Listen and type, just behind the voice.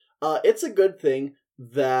It's a good thing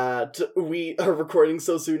that we are recording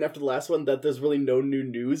so soon after the last one that there's really no new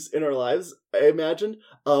news in our lives, I imagine.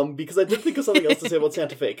 Because I did think of something else to say about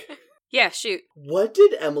Santa Fake. Yeah, shoot. What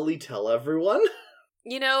did Emily tell everyone?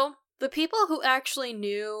 You know, the people who actually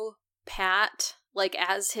knew Pat, like,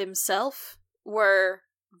 as himself, were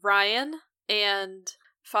Ryan and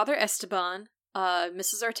Father Esteban,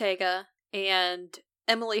 Mrs. Ortega, and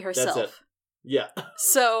Emily herself. That's it. Yeah.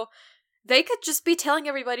 So they could just be telling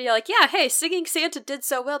everybody, like, yeah, hey, singing Santa did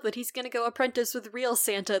so well that he's gonna go apprentice with real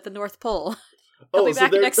Santa at the North Pole. He'll be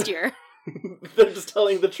back next year. They're just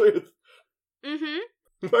telling the truth.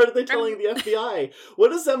 Mm-hmm. Why are they telling the FBI?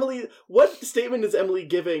 What statement is Emily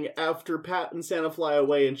giving after Pat and Santa fly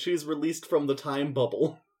away and she's released from the time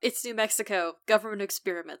bubble? It's New Mexico. Government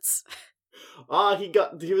experiments.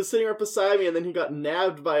 He was sitting right beside me and then he got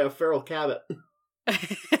nabbed by a feral cabot.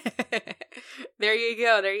 There you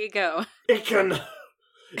go.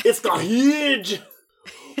 It's got huge!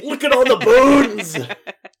 Look at all the bones!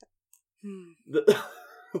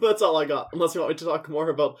 That's all I got, unless you want me to talk more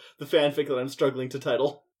about the fanfic that I'm struggling to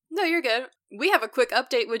title. No, you're good. We have a quick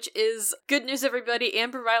update, which is good news, everybody.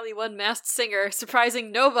 Amber Riley won Masked Singer, surprising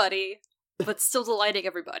nobody, but still delighting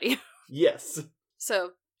everybody. Yes.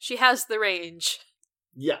 So, she has the range.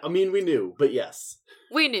 Yeah, I mean, we knew, but yes.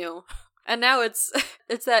 We knew. And now it's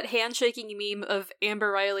that handshaking meme of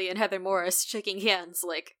Amber Riley and Heather Morris shaking hands,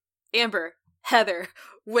 like, Amber, Heather,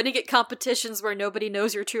 winning at competitions where nobody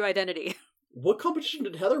knows your true identity. What competition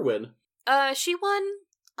did Heather win? She won,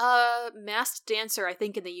 Masked Dancer, I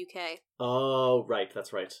think, in the UK. Oh, right,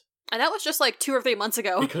 that's right. And that was just like 2 or 3 months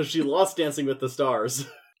ago. Because she lost Dancing with the Stars.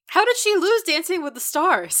 How did she lose Dancing with the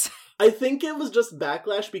Stars? I think it was just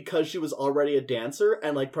backlash because she was already a dancer,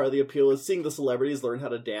 and like part of the appeal is seeing the celebrities learn how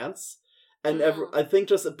to dance. And I think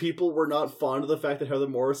just that people were not fond of the fact that Heather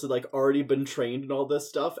Morris had like already been trained in all this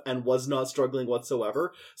stuff and was not struggling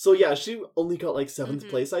whatsoever. So yeah, she only got like 7th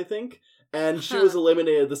place, I think. And she was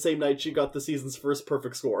eliminated the same night she got the season's first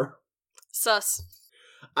perfect score. Sus.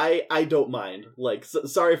 I don't mind. Like,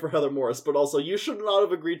 sorry for Heather Morris, but also you should not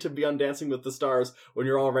have agreed to be on Dancing with the Stars when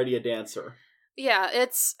you're already a dancer. Yeah,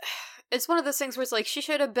 it's one of those things where it's like, she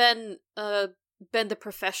should have been the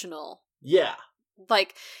professional. Yeah.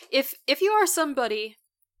 Like, if you are somebody,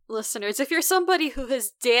 listeners, if you're somebody who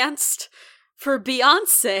has danced for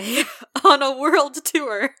Beyonce on a world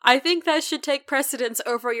tour, I think that should take precedence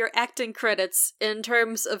over your acting credits in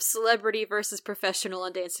terms of celebrity versus professional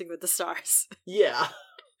on Dancing with the Stars. Yeah.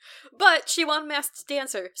 But she won Masked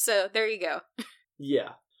Dancer, so there you go.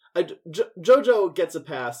 Yeah. JoJo gets a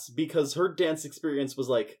pass because her dance experience was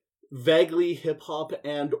like vaguely hip-hop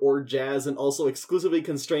and or jazz and also exclusively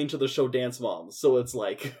constrained to the show Dance Moms. So it's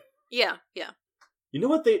like... Yeah. You know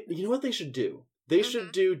what they should do? They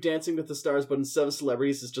should do Dancing with the Stars, but instead of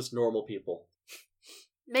celebrities, it's just normal people.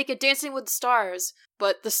 Make it Dancing with the Stars,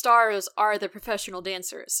 but the stars are the professional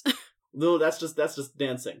dancers. No, that's just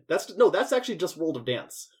dancing. That's actually just World of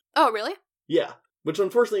Dance. Oh, really? Yeah, which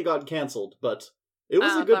unfortunately got canceled, but it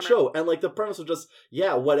was a good bummer. show. And like the premise was just,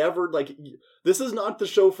 yeah, whatever. Like, this is not the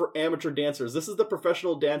show for amateur dancers. This is the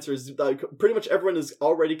professional dancers. Like, pretty much everyone is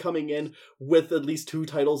already coming in with at least 2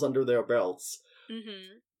 titles under their belts.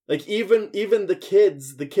 Mm-hmm. Like, even the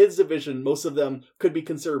kids division, most of them could be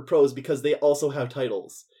considered pros because they also have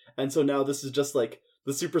titles. And so now this is just like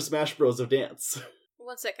the Super Smash Bros. Of dance.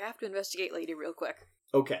 One sec, I have to investigate Lady real quick.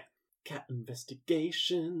 Okay. Cat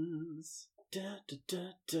investigations. Da da da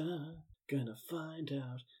da. Gonna find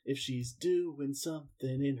out if she's doing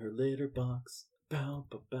something in her litter box. Bow,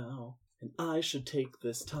 bow, bow. And I should take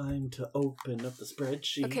this time to open up the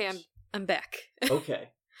spreadsheet. Okay, I'm back. Okay.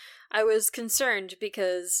 I was concerned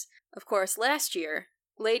because, of course, last year,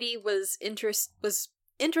 Lady was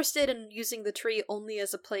interested in using the tree only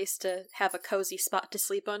as a place to have a cozy spot to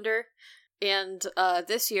sleep under. And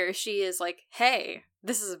this year, she is like, hey,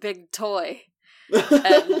 this is a big toy.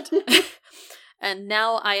 And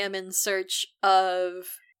now I am in search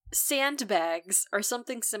of sandbags or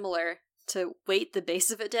something similar to weight the base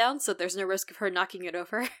of it down so there's no risk of her knocking it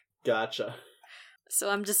over. Gotcha. So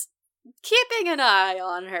I'm just keeping an eye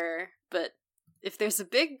on her, but if there's a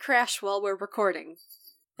big crash while we're recording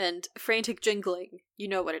and frantic jingling, you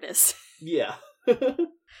know what it is. Yeah.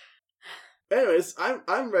 Anyways,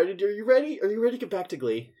 I'm ready. Are you ready? Are you ready to get back to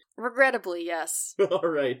Glee? Regrettably, yes. All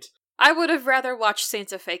right. I would have rather watched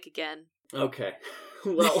Santa Fake again. Okay.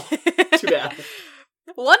 Well, too bad.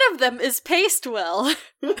 One of them is paced well.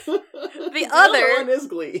 The other one is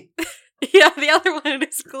Glee. Yeah, the other one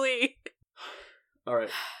is Glee. All right.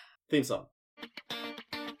 Theme song.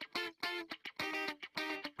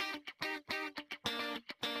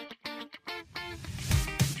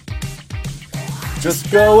 Just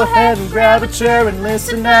go ahead and grab a chair and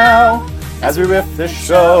listen now. As we riff the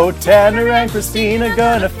show, Tanner and Christina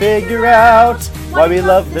gonna figure out why we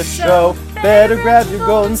love this show. Better grab your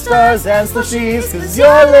golden stars and slushies, 'cause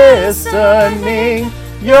you're listening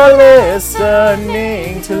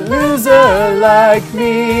to Loser Like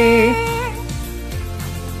Me.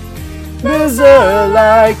 Loser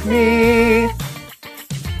Like Me.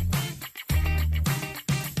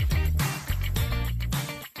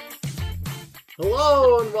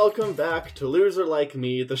 Hello and welcome back to Loser Like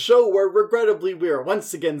Me, the show where regrettably we are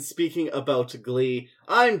once again speaking about Glee.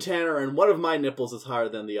 I'm Tanner and one of my nipples is higher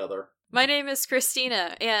than the other. My name is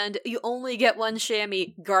Christina, and you only get one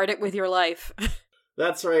chamois. Guard it with your life.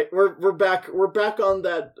 That's right. We're back on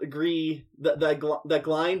that grind,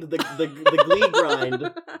 the Glee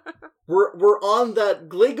grind. We're on that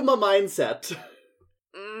Gligma mindset.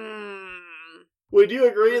 Would you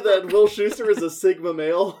agree that Will Schuester is a Sigma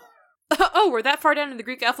male? Oh, we're that far down in the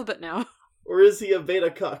Greek alphabet now. Or is he a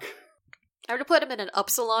beta cuck? I would put him in an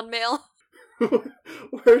upsilon male.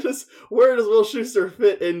 Where does Will Schuester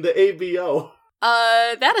fit in the ABO?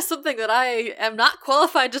 That is something that I am not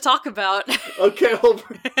qualified to talk about. Okay, we'll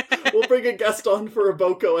bring a guest on for a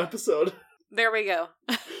Boko episode. There we go.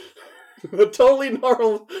 The totally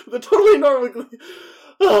normal.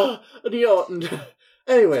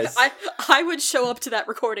 Anyways. I would show up to that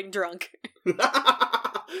recording drunk.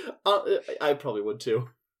 I probably would too.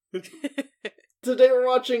 Today we're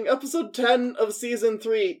watching episode 10 of season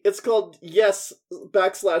 3. It's called Yes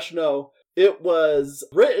 /No. It was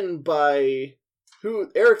written by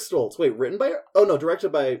Eric Stoltz. Wait,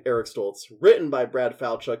 directed by Eric Stoltz. Written by Brad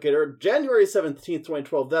Falchuk. It aired January 17th,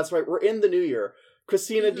 2012. That's right, we're in the new year.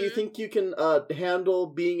 Christina, do you think you can handle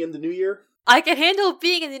being in the new year? I can handle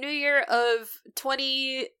being in the new year of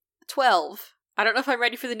 2012. I don't know if I'm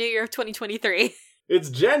ready for the new year of 2023. It's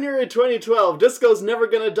January 2012. Disco's never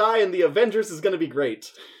gonna die and the Avengers is gonna be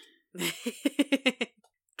great.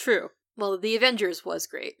 True. Well, the Avengers was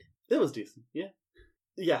great. It was decent, yeah.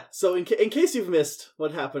 Yeah, so in case you've missed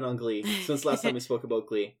what happened on Glee, since last time we spoke about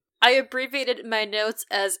Glee. I abbreviated my notes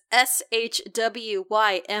as SHWYMOG.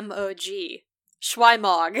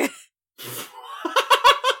 Schweimog.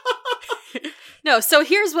 No, so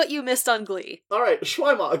here's what you missed on Glee. Alright,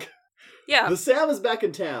 Schweimog. Yeah. The Sam is back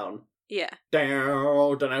in town. Yeah.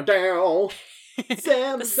 Down, down, down.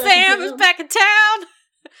 Sam is back in town.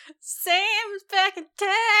 Sam is back in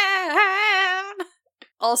town.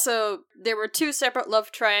 Also, there were 2 separate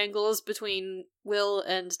love triangles between Will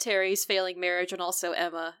and Terry's failing marriage, and also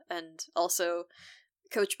Emma, and also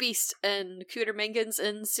Coach Beast and Cooter Mengans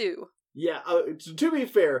and Sue. Yeah, to be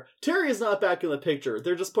fair, Terry is not back in the picture.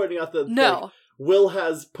 They're just pointing out that Will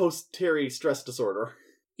has post-Terry stress disorder.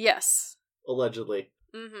 Yes. Allegedly.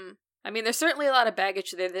 Mm-hmm. I mean, there's certainly a lot of baggage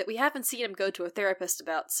there that we haven't seen him go to a therapist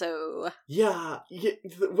about, so... Yeah,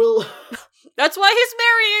 Will... That's why he's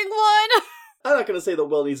marrying one! I'm not gonna say that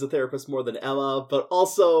Will needs a therapist more than Emma, but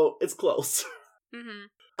also, it's close. Mm-hmm.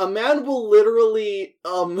 A man will literally,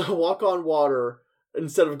 walk on water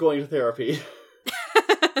instead of going to therapy.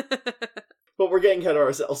 But we're getting ahead of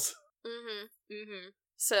ourselves. Mm-hmm. Mm-hmm.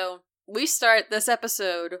 So, we start this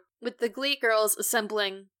episode with the Glee girls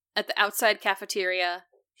assembling at the outside cafeteria.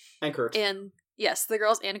 And Kurt. And, yes, the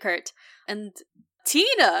girls and Kurt. And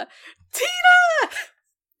Tina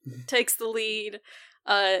takes the lead,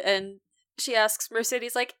 and she asks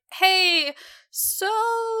Mercedes, like, hey, so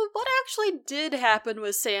what actually did happen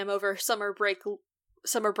with Sam over summer break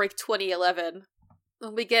 2011?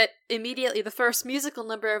 And we get immediately the first musical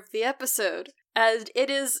number of the episode, and it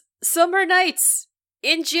is Summer Nights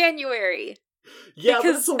in January. Yeah,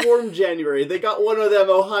 but it's a warm January. They got one of them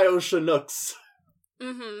Ohio Chinooks.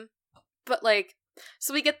 Mm-hmm. But,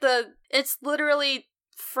 so we get it's literally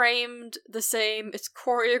framed the same, it's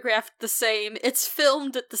choreographed the same, it's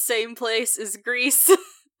filmed at the same place as Grease.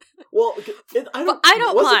 Well, I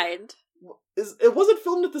don't mind. Was it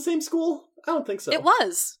filmed at the same school? I don't think so. It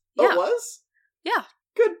was. Oh, Yeah. it was? Yeah.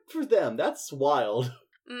 Good for them. That's wild.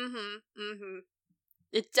 Mm-hmm. Mm-hmm.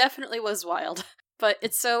 It definitely was wild. But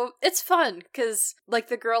it's fun, because,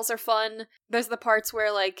 the girls are fun. There's the parts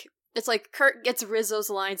where, it's Kurt gets Rizzo's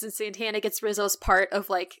lines and Santana gets Rizzo's part of,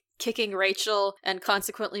 kicking Rachel and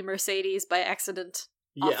consequently Mercedes by accident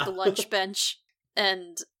off the lunch bench.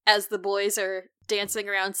 And as the boys are dancing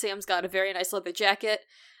around, Sam's got a very nice leather jacket.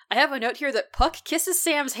 I have a note here that Puck kisses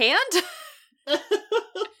Sam's hand.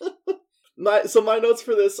 My notes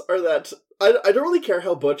for this are that I don't really care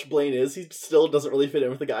how butch Blaine is. He still doesn't really fit in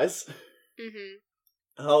with the guys. Mm-hmm.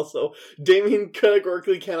 Also, Damien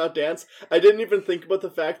categorically cannot dance. I didn't even think about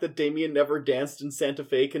the fact that Damien never danced in Santa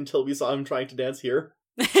Fe until we saw him trying to dance here.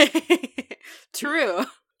 True.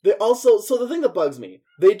 They also, so the thing that bugs me,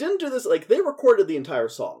 they didn't do this, like, they recorded the entire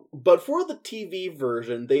song, but for the TV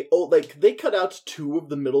version, they cut out 2 of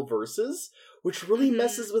the middle verses, which really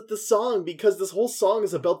messes with the song, because this whole song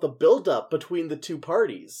is about the build-up between the 2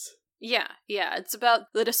 parties. Yeah, it's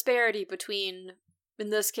about the disparity between, in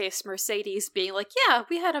this case, Mercedes being like, yeah,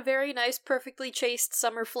 we had a very nice, perfectly chaste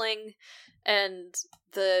summer fling, and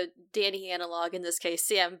the Danny analog, in this case,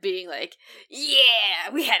 Sam, being like, yeah,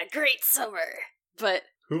 we had a great summer, but...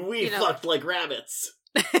 We fucked like rabbits.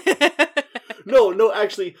 No,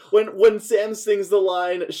 actually, when Sam sings the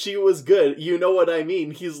line, she was good, you know what I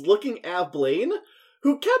mean, he's looking at Blaine,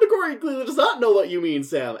 who categorically does not know what you mean,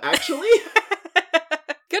 Sam, actually.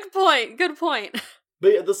 Good point.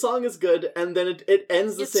 But yeah, the song is good, and then it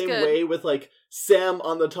ends the same way with, like, Sam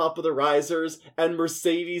on the top of the risers, and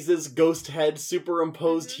Mercedes' ghost head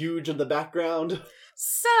superimposed huge in the background.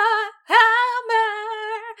 Summer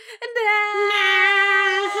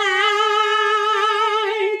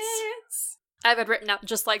nights. I have it written out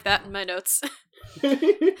just like that in my notes.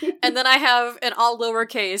 And then I have, in all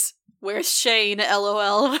lowercase, where's Shane,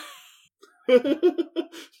 LOL.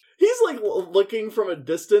 He's, like, looking from a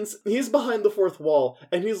distance. He's behind the 4th wall,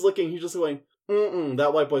 and he's just going,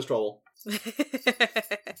 that white boy's trouble.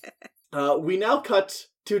 We now cut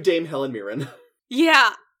to Dame Helen Mirren.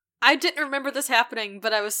 Yeah, I didn't remember this happening,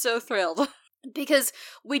 but I was so thrilled. Because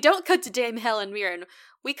we don't cut to Dame Helen Mirren,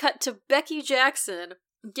 we cut to Becky Jackson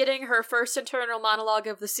getting her first internal monologue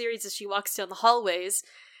of the series as she walks down the hallways,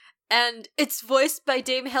 and it's voiced by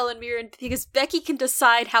Dame Helen Mirren because Becky can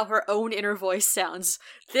decide how her own inner voice sounds.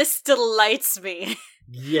 This delights me.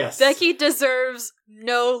 Yes. Becky deserves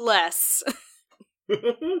no less.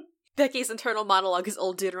 Becky's internal monologue is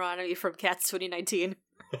Old Deuteronomy from Cats 2019.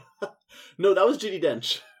 No, that was Judi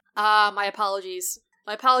Dench. My apologies.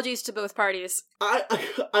 My apologies to both parties.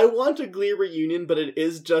 I want a Glee reunion, but it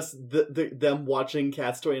is just them watching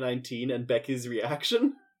Cats 2019 and Becky's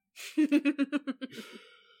reaction.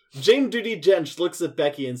 Jane Judi Dench looks at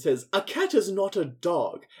Becky and says, "A cat is not a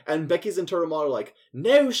dog." And Becky's internal monologue like,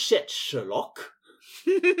 "No shit, Sherlock."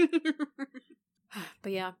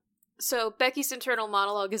 But yeah. So Becky's internal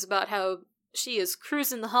monologue is about how she is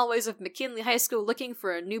cruising the hallways of McKinley High School looking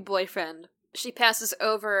for a new boyfriend. She passes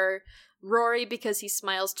over Rory because he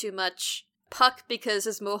smiles too much, Puck because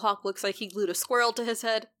his mohawk looks like he glued a squirrel to his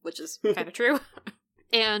head, which is kind of true,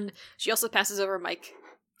 and she also passes over Mike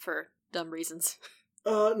for dumb reasons.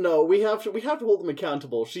 No, we have to hold him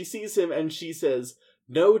accountable. She sees him and she says,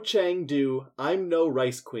 "No Chengdu, I'm no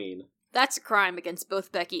Rice Queen." That's a crime against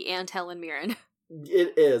both Becky and Helen Mirren.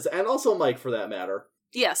 It is, and also Mike for that matter.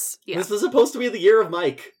 Yes, yeah. This is supposed to be the year of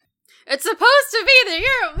Mike. It's supposed to be the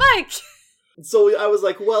year of Mike! So I was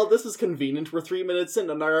like, well, this is convenient. We're 3 minutes in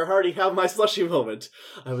and I already have my slushy moment.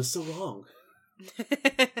 I was so wrong.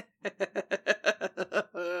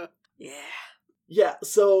 Yeah. Yeah,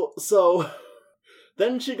 so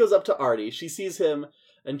then she goes up to Artie. She sees him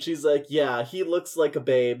and she's like, yeah, he looks like a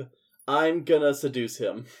babe. I'm gonna seduce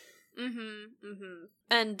him.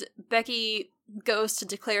 And Becky goes to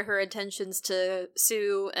declare her intentions to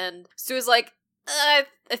Sue, and Sue's like, I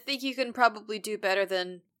think you can probably do better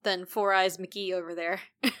than Four Eyes McGee over there.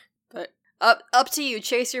 But up to you,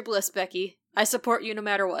 chase your bliss, Becky. I support you no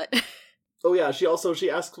matter what. Oh yeah, she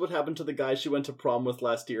asks what happened to the guy she went to prom with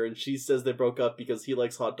last year, and she says they broke up because he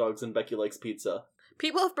likes hot dogs and Becky likes pizza.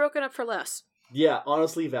 People have broken up for less. Yeah,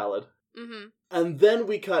 honestly valid. And then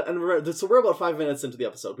we cut, and remember, so we're about 5 minutes into the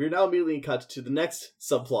episode. We're now immediately cut to the next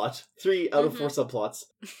subplot. 3 out of 4 subplots.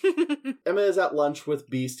 Emma is at lunch with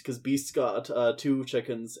Beast, because Beast's got 2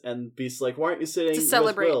 chickens, and Beast's like, why aren't you sitting to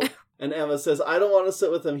celebrate with Will? And Emma says, I don't want to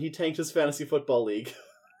sit with him, he tanked his fantasy football league.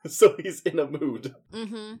 So he's in a mood.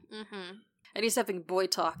 And he's having boy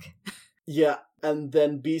talk. Yeah, and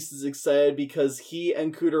then Beast is excited because he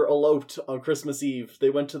and Cooter eloped on Christmas Eve. They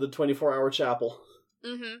went to the 24-hour chapel.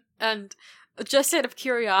 And just out of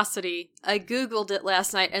curiosity, I googled it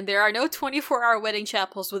last night, and there are no 24-hour wedding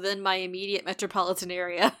chapels within my immediate metropolitan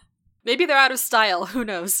area. Maybe they're out of style, who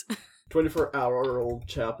knows? 24-hour old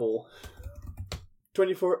chapel.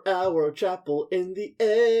 24-hour chapel in the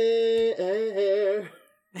air.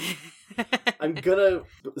 I'm gonna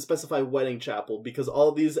specify wedding chapel, because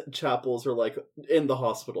all these chapels are, like, in the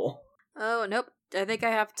hospital. Oh, nope. I think I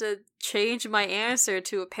have to change my answer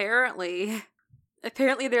to apparently.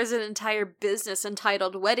 Apparently there's an entire business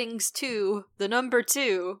entitled Weddings 2, the number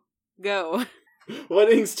 2. Go.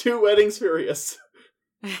 Weddings 2, Weddings Furious.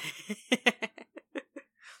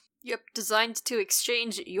 Yep, designed to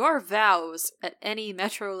exchange your vows at any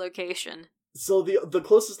metro location. So the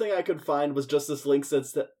closest thing I could find was just this link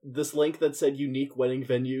that said unique wedding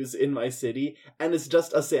venues in my city, and it's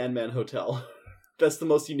just a Sandman hotel. That's the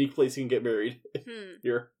most unique place you can get married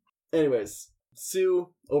here. Anyways, Sue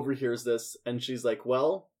overhears this, and she's like,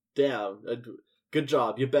 well, damn, good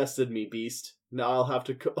job, you bested me, Beast. Now I'll have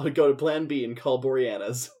to go to Plan B and call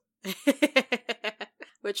Boreanaz.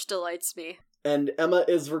 Which delights me. And Emma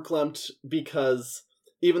is verklempt because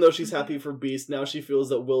even though she's happy for Beast, now she feels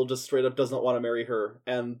that Will just straight up does not want to marry her.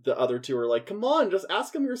 And the other two are like, come on, just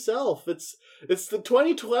ask him yourself. It's the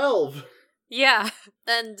 2012. Yeah,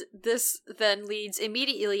 and this then leads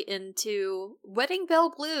immediately into Wedding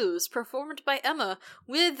Bell Blues, performed by Emma,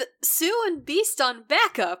 with Sue and Beast on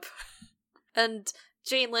backup. And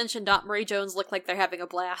Jane Lynch and Dot Marie Jones look like they're having a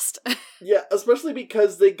blast. Yeah, especially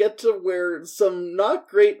because they get to wear some not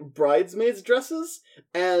great bridesmaids dresses,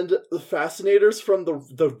 and the fascinators from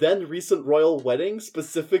the then recent royal wedding,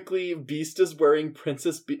 specifically Beast is wearing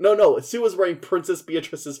Sue is wearing Princess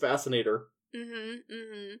Beatrice's fascinator.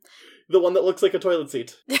 The one that looks like a toilet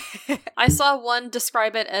seat. I saw one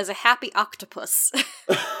describe it as a happy octopus.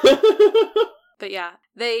 But yeah,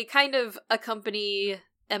 they kind of accompany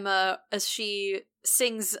Emma as she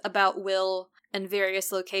sings about Will in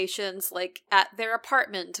various locations, like at their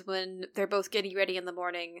apartment when they're both getting ready in the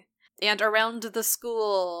morning, and around the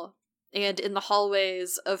school, and in the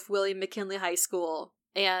hallways of William McKinley High School.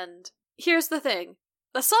 And here's the thing.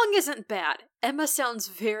 The song isn't bad. Emma sounds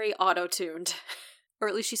very auto-tuned. Or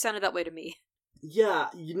at least she sounded that way to me. Yeah,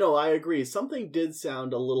 I agree. Something did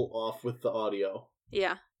sound a little off with the audio.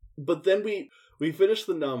 Yeah. But then we finished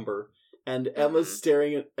the number, and Emma's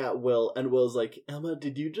staring at Will, and Will's like, Emma,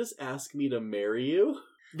 did you just ask me to marry you?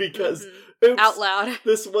 Because out loud.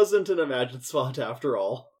 This wasn't an imagined spot after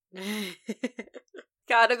all.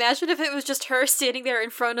 God, imagine if it was just her standing there in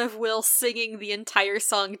front of Will singing the entire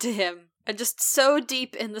song to him. And just so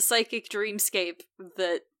deep in the psychic dreamscape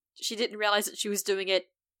that she didn't realize that she was doing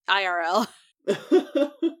it IRL.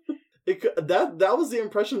 That was the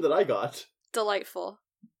impression that I got. Delightful.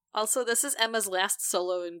 Also, this is Emma's last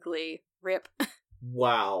solo in Glee. RIP.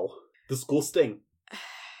 Wow. The school sting.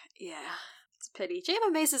 Yeah. It's a pity.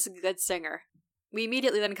 J.M. Mace is a good singer. We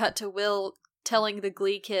immediately then cut to Will telling the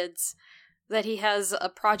Glee kids that he has a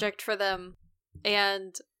project for them,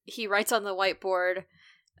 and he writes on the whiteboard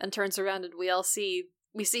and turns around, and we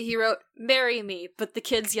see he wrote, "Marry me," but the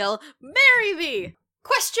kids yell, "Marry me!" ?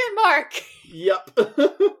 Yep.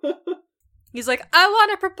 He's like, "I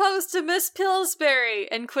want to propose to Miss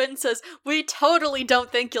Pillsbury," and Quinn says, "We totally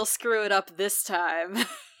don't think you'll screw it up this time."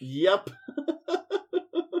 Yep.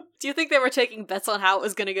 Do you think they were taking bets on how it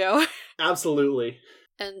was gonna go? Absolutely.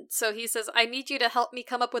 And so he says, "I need you to help me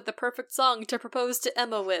come up with the perfect song to propose to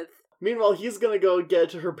Emma with." Meanwhile, he's gonna go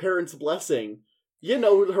get her parents' blessing.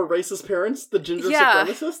 Her racist parents, the ginger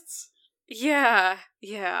supremacists? Yeah.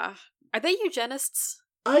 Are they eugenists?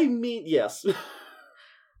 I mean, yes.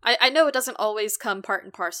 I know it doesn't always come part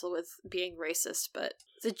and parcel with being racist, but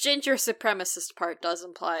the ginger supremacist part does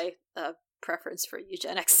imply a preference for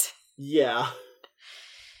eugenics. Yeah.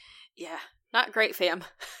 Yeah. Not great, fam.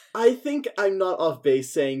 I think I'm not off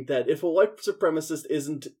base saying that if a white supremacist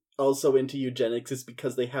isn't also into eugenics, it's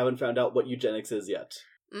because they haven't found out what eugenics is yet.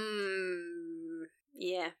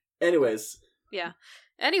 Yeah. Anyways. Yeah.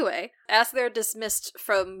 Anyway, as they're dismissed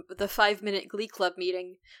from the 5-minute Glee Club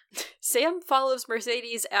meeting, Sam follows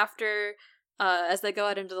Mercedes after, as they go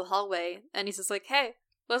out into the hallway, and he's just like, "Hey,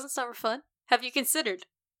 wasn't summer fun? Have you considered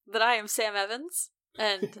that I am Sam Evans?"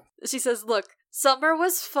 And she says, "Look, summer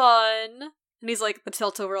was fun." And he's like, "The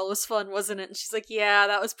tilt-a-whirl was fun, wasn't it?" And she's like, "Yeah,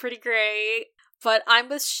 that was pretty great. But I'm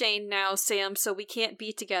with Shane now, Sam, so we can't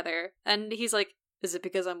be together." And he's like, "Is it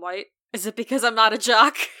because I'm white? Is it because I'm not a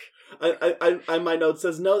jock?" I my note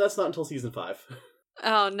says, no, that's not until season 5.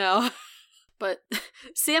 Oh, no. But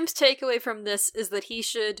Sam's takeaway from this is that he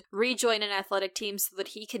should rejoin an athletic team so that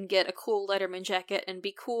he can get a cool Letterman jacket and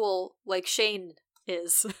be cool like Shane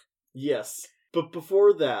is. Yes. But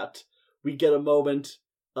before that, we get a moment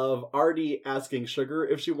of Artie asking Sugar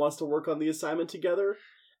if she wants to work on the assignment together.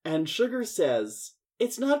 And Sugar says,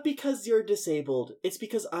 "It's not because you're disabled, it's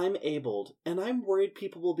because I'm abled, and I'm worried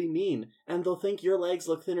people will be mean, and they'll think your legs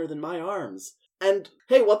look thinner than my arms." And,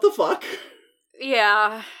 hey, what the fuck?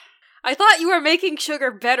 Yeah. I thought you were making Sugar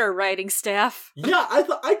better, writing staff. Yeah,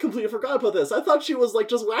 I completely forgot about this. I thought she was,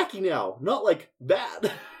 just wacky now, not,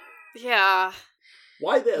 bad. Yeah.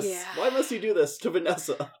 Why this? Yeah. Why must you do this to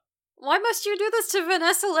Vanessa? Why must you do this to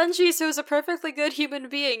Vanessa Lenges, who's a perfectly good human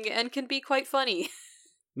being and can be quite funny?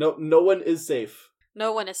 No one is safe.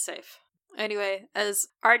 No one is safe. Anyway, as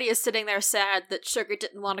Artie is sitting there sad that Sugar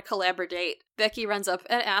didn't want to collaborate, Becky runs up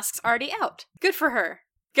and asks Artie out. Good for her.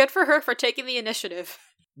 Good for her for taking the initiative.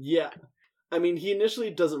 Yeah. I mean, he initially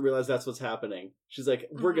doesn't realize that's what's happening. She's like,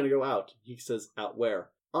 we're gonna go out. He says, out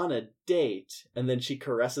where? On a date. And then she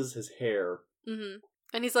caresses his hair. Mm-hmm.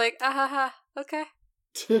 And he's like, ah ha ha, okay.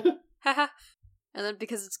 Ha ha. And then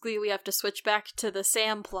because it's Glee, we have to switch back to the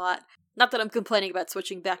Sam plot. Not that I'm complaining about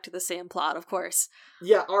switching back to the Sam plot, of course.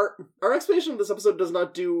 Yeah, our explanation of this episode does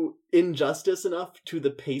not do injustice enough to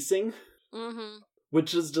the pacing. Mm-hmm.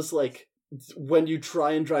 Which is just like, when you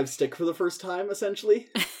try and drive stick for the first time, essentially.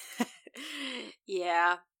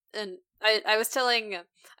 Yeah. And I was telling,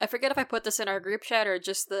 I forget if I put this in our group chat or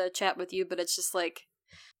just the chat with you, but it's just like,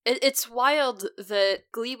 it's wild that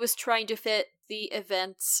Glee was trying to fit the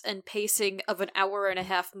events and pacing of an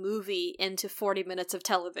hour-and-a-half movie into 40 minutes of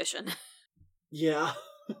television. Yeah.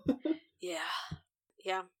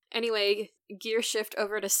 Yeah. Anyway, gear shift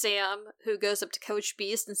over to Sam, who goes up to Coach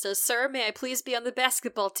Beast and says, "Sir, may I please be on the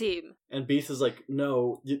basketball team?" And Beast is like,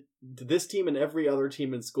 no, this team and every other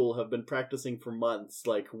team in school have been practicing for months.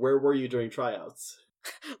 Like, where were you during tryouts?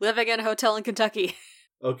 Living in a hotel in Kentucky.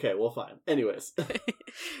 Okay, well, fine. Anyways.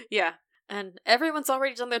 Yeah. And everyone's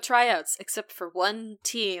already done their tryouts, except for one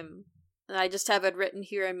team. And I just have it written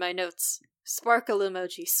here in my notes. Sparkle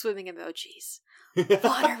emojis, swimming emojis.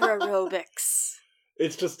 Water aerobics.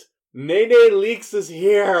 It's just, Nene Leaks is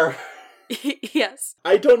here! Yes.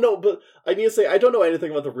 I don't know, but I need to say, I don't know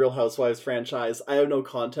anything about the Real Housewives franchise. I have no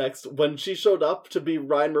context. When she showed up to be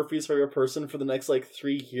Ryan Murphy's favorite person for the next,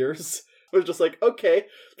 3 years, I was just like, okay,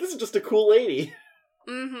 this is just a cool lady.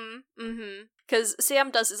 Because Sam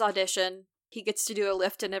does his audition. He gets to do a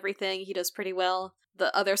lift and everything. He does pretty well.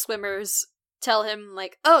 The other swimmers tell him,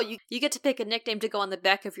 oh, you get to pick a nickname to go on the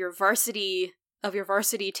back of your varsity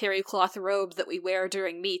terry cloth robe that we wear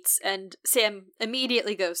during meets. And Sam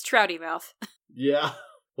immediately goes, Trouty Mouth. Yeah.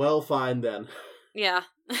 Well, fine then. Yeah.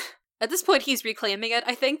 At this point, he's reclaiming it,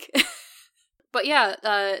 I think. But yeah,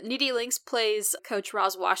 Needy Lynx plays Coach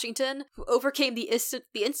Roz Washington, who overcame the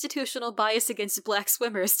institutional bias against black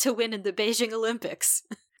swimmers to win in the Beijing Olympics.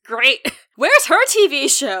 Great! Where's her TV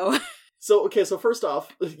show? So first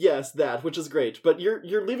off, yes, that, which is great, but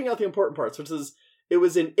you're leaving out the important parts, which is, it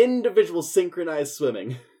was in individual synchronized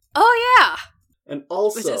swimming. Oh, yeah! And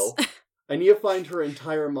also, I need to find her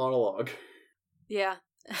entire monologue. Yeah.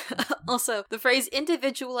 Also, the phrase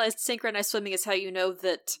individualized synchronized swimming is how you know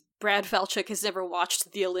that Brad Falchuk has never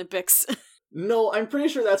watched the Olympics. No, I'm pretty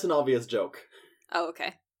sure that's an obvious joke. Oh,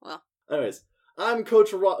 okay. Well. Anyways, I'm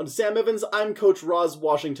Coach Sam Evans, I'm Coach Roz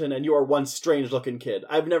Washington, and you are one strange-looking kid.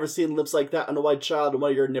 I've never seen lips like that on a white child, and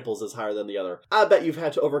one of your nipples is higher than the other. I bet you've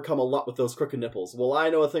had to overcome a lot with those crooked nipples. Well,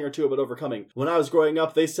 I know a thing or two about overcoming. When I was growing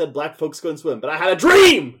up, they said black folks couldn't swim, but I had a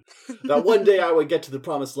dream that one day I would get to the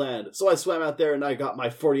promised land. So I swam out there, and I got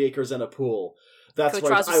my 40 acres and a pool. That's Coach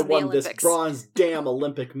right, I won this bronze damn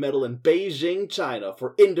Olympic medal in Beijing, China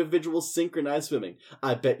for individual synchronized swimming.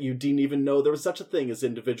 I bet you didn't even know there was such a thing as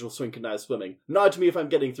individual synchronized swimming. Nod to me if I'm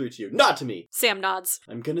getting through to you. Nod to me! Sam nods.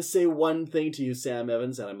 I'm gonna say one thing to you, Sam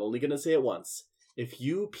Evans, and I'm only gonna say it once. If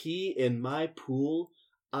you pee in my pool,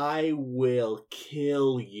 I will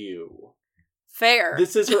kill you. Fair.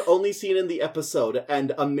 This is her only scene in the episode,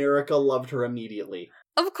 and America loved her immediately.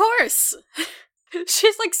 Of course!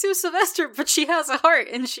 She's like Sue Sylvester, but she has a heart,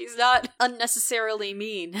 and she's not unnecessarily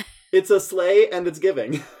mean. It's a sleigh, and it's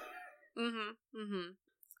giving.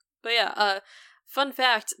 But yeah, fun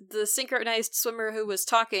fact, the synchronized swimmer who was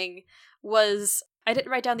talking was, I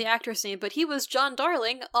didn't write down the actor's name, but he was John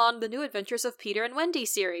Darling on the New Adventures of Peter and Wendy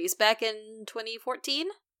series back in 2014.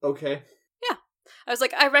 Okay. Yeah. I was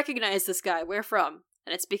like, I recognize this guy, where from?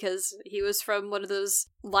 And it's because he was from one of those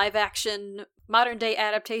live-action, modern-day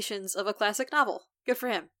adaptations of a classic novel. Good for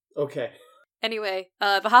him. Okay. Anyway,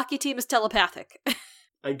 the hockey team is telepathic.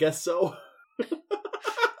 I guess so.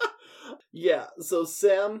 Yeah, so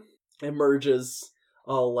Sam emerges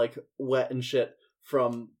all, wet and shit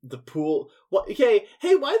from the pool. Hey,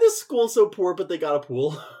 why is this school so poor but they got a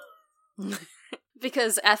pool?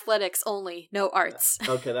 Because athletics only, no arts.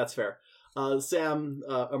 Okay, that's fair. Sam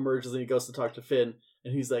emerges and he goes to talk to Finn.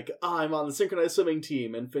 And he's like, I'm on the synchronized swimming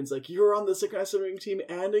team. And Finn's like, you're on the synchronized swimming team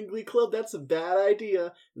and in Glee Club? That's a bad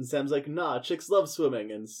idea. And Sam's like, nah, chicks love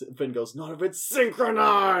swimming. And Finn goes, not if it's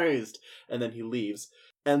synchronized. And then he leaves.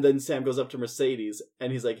 And then Sam goes up to Mercedes.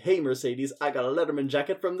 And he's like, hey, Mercedes, I got a Letterman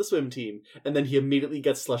jacket from the swim team. And then he immediately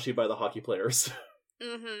gets slushy by the hockey players.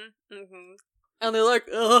 And they're like,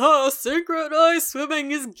 synchronized swimming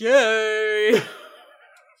is gay.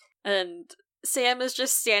 And Sam is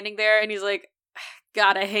just standing there and he's like,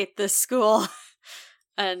 God, I hate this school.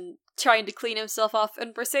 And trying to clean himself off,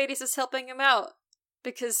 and Mercedes is helping him out.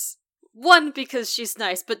 Because, one, because she's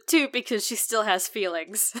nice, but two, because she still has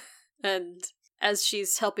feelings. And as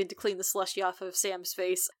she's helping to clean the slushy off of Sam's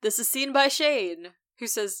face, this is seen by Shane, who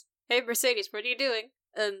says, "Hey Mercedes, what are you doing?"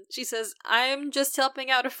 And she says, "I'm just helping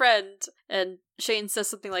out a friend." And Shane says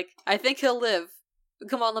something like, "I think he'll live.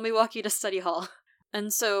 Come on, let me walk you to study hall."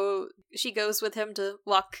 And so she goes with him to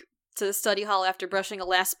walk to the study hall after brushing a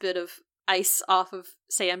last bit of ice off of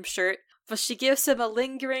Sam's shirt. But she gives him a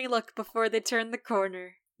lingering look before they turn the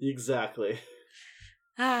corner. Exactly.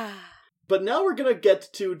 Ah. But now we're gonna get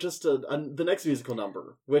to just the next musical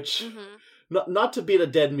number, which, not to beat a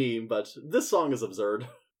dead meme, but this song is absurd.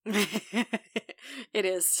 It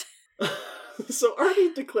is. So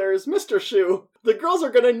Artie declares, "Mr. Shu, the girls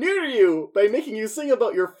are gonna neuter you by making you sing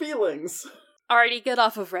about your feelings." Artie, get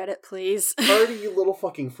off of Reddit, please. Artie, you little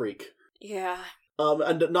fucking freak. Yeah.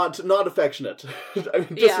 And not affectionate. I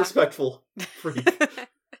mean, disrespectful freak.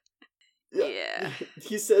 Yeah.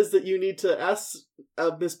 He says that you need to ask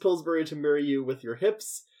Miss Pillsbury to marry you with your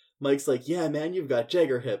hips. Mike's like, "Yeah, man, you've got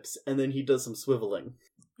Jagger hips." And then he does some swiveling.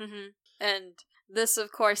 And this,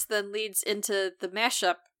 of course, then leads into the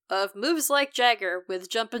mashup of Moves Like Jagger with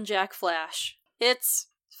Jumpin' Jack Flash. It's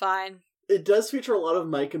fine. It does feature a lot of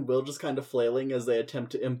Mike and Will just kind of flailing as they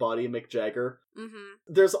attempt to embody Mick Jagger.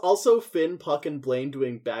 There's also Finn, Puck, and Blaine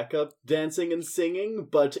doing backup dancing and singing,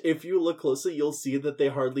 but if you look closely, you'll see that they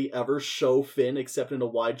hardly ever show Finn except in a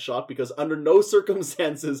wide shot, because under no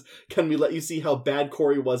circumstances can we let you see how bad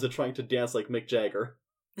Corey was at trying to dance like Mick Jagger.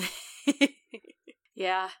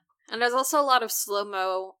 Yeah. And there's also a lot of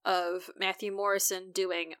slow-mo of Matthew Morrison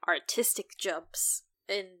doing artistic jumps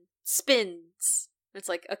and spins. It's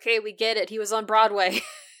like, okay, we get it, he was on Broadway.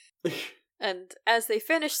 And as they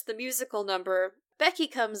finish the musical number, Becky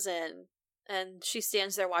comes in, and she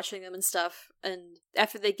stands there watching them and stuff, and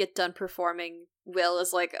after they get done performing, Will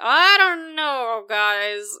is like, "I don't know,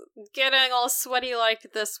 guys, getting all sweaty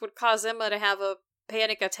like this would cause Emma to have a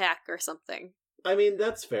panic attack or something." I mean,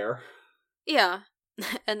 that's fair. Yeah.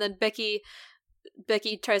 And then Becky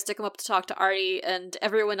tries to come up to talk to Artie, and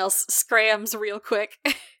everyone else scrams real quick.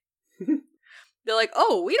 They're like,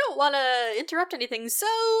 "Oh, we don't want to interrupt anything, so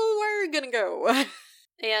we're gonna go."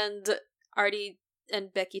 And Artie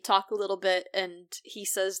and Becky talk a little bit, and he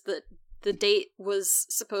says that the date was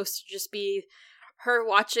supposed to just be her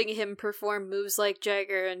watching him perform moves like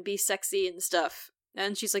Jagger and be sexy and stuff.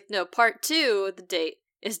 And she's like, "No, part 2 of the date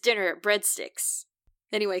is dinner at Breadsticks."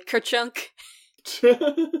 Anyway, Kerchunk.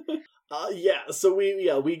 So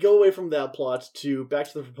we go away from that plot to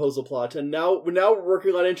back to the proposal plot, and now we're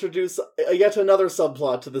working on introduce yet another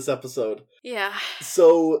subplot to this episode. Yeah.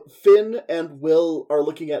 So Finn and Will are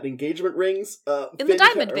looking at engagement rings. In the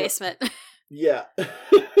diamond basement. Yeah.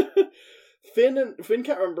 Finn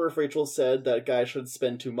can't remember if Rachel said that guy should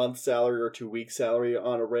spend 2 months' salary or 2 weeks' salary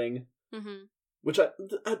on a ring. Which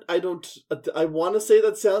I don't... I want to say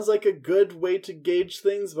that sounds like a good way to gauge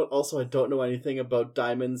things, but also I don't know anything about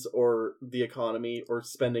diamonds or the economy or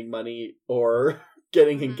spending money or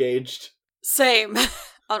getting engaged. Same.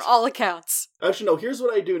 On all accounts. Actually, no, here's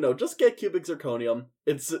what I do know. Just get cubic zirconium.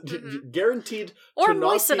 It's guaranteed or to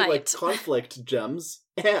not moissanite. be like conflict gems.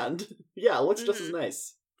 And, yeah, it looks just as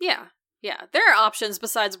nice. Yeah. There are options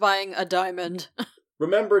besides buying a diamond.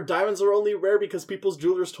 Remember, diamonds are only rare because people's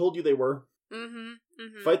jewelers told you they were.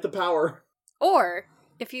 Fight the power. Or,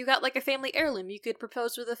 if you got like a family heirloom, you could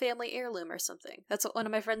propose with a family heirloom or something. That's what one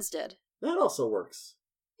of my friends did. That also works.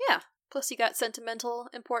 Yeah. Plus you got sentimental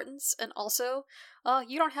importance, and also,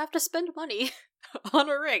 you don't have to spend money on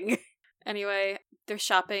a ring. Anyway, they're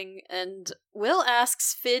shopping, and Will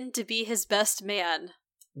asks Finn to be his best man.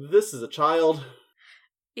 This is a child.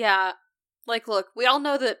 Yeah. Like, look, we all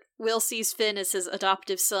know that Will sees Finn as his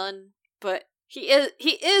adoptive son, but he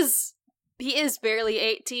is barely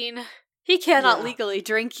 18. He cannot legally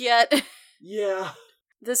drink yet. Yeah.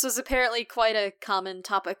 This was apparently quite a common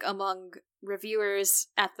topic among reviewers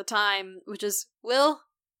at the time, which is, Will,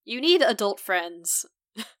 you need adult friends.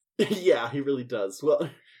 Yeah, he really does. Well,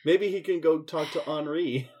 maybe he can go talk to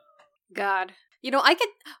Henri. God. You know,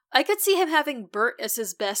 I could see him having Bert as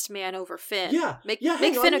his best man over Finn. Yeah. Make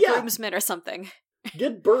Finn a groomsman or something.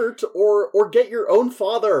 Get Bert or get your own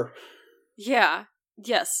father. Yeah.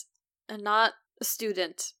 Yes. And not a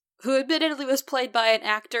student, who admittedly was played by an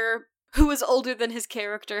actor who was older than his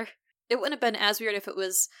character. It wouldn't have been as weird if it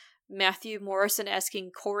was Matthew Morrison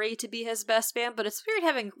asking Corey to be his best man, but it's weird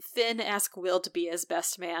having Finn ask Will to be his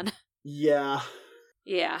best man. Yeah.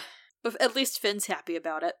 Yeah. But at least Finn's happy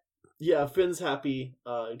about it. Yeah, Finn's happy.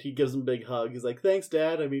 He gives him a big hug. He's like, thanks,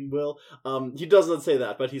 Dad. I mean, Will. He doesn't say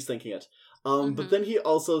that, but he's thinking it. But then he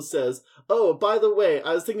also says, oh, by the way,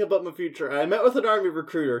 I was thinking about my future. I met with an army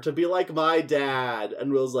recruiter to be like my dad.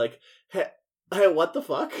 And Will's like, hey, what the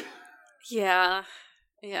fuck? Yeah.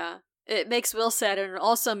 It makes Will sad, and it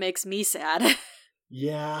also makes me sad.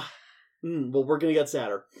 Yeah. Well, we're gonna get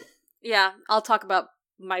sadder. Yeah, I'll talk about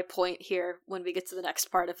my point here when we get to the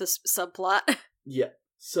next part of this subplot. Yeah.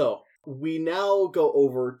 So, we now go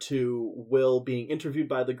over to Will being interviewed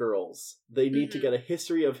by the girls. They need to get a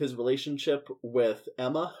history of his relationship with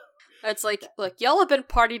Emma. It's like, look, y'all have been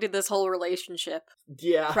party to this whole relationship.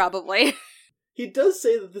 Yeah. Probably. He does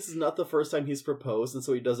say that this is not the first time he's proposed, and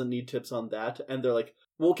so he doesn't need tips on that. And they're like,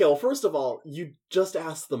 well, okay, well, first of all, you just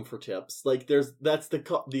asked them for tips. Like, that's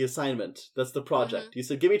the assignment. That's the project. You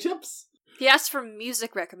said, give me tips. He asked for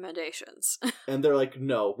music recommendations. And they're like,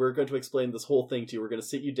 no, we're going to explain this whole thing to you. We're going to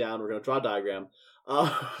sit you down. We're going to draw a diagram.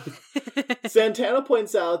 Santana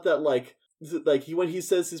points out that, when he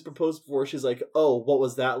says he's proposed before, she's like, oh, what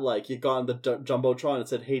was that like? You got on the Jumbotron and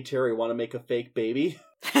said, hey, Terry, want to make a fake baby?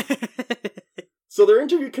 So their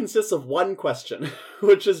interview consists of one question,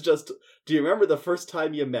 which is just, do you remember the first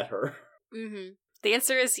time you met her? The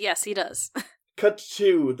answer is yes, he does. Cut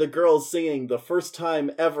to the girls singing the first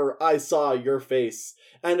time ever I saw your face.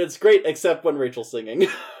 And it's great, except when Rachel's singing.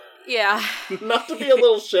 Yeah. Not to be a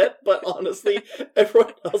little shit, but honestly,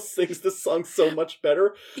 everyone else sings this song so much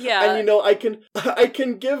better. Yeah. And I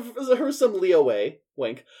can give her some leeway,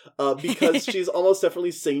 wink, because she's almost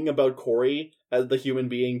definitely singing about Corey as the human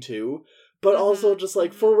being too. But also just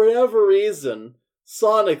for whatever reason,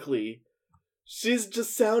 sonically, she's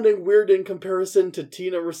just sounding weird in comparison to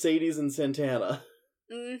Tina, Mercedes, and Santana.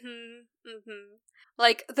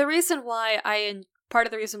 Like, part of the reason why I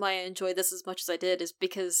enjoyed this as much as I did is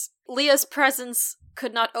because Leah's presence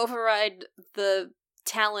could not override the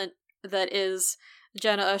talent that is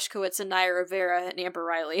Jenna Ushkowitz and Naya Rivera and Amber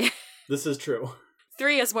Riley. This is true.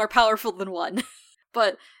 3 is more powerful than 1.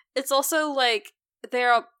 But it's also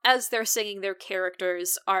as they're singing, their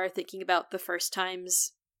characters are thinking about the first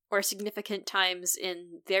times or significant times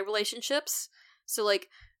in their relationships. So,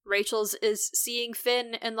 Rachel's is seeing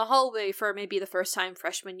Finn in the hallway for maybe the first time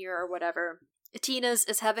freshman year or whatever. Tina's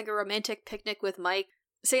is having a romantic picnic with Mike.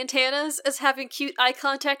 Santana's is having cute eye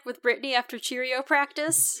contact with Brittany after Cheerio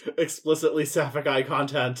practice. Explicitly sapphic eye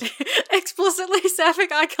contact. Explicitly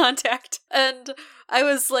sapphic eye contact. And I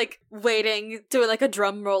was, waiting, doing, a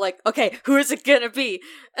drum roll, okay, who is it gonna be?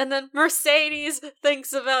 And then Mercedes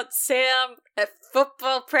thinks about Sam at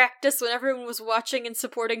football practice when everyone was watching and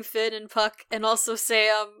supporting Finn and Puck, and also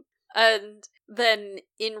Sam. And then,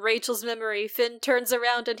 in Rachel's memory, Finn turns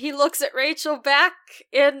around and he looks at Rachel back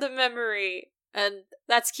in the memory. And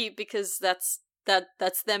that's cute because that's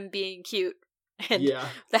them being cute. And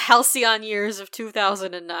the halcyon years of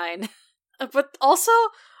 2009. But also,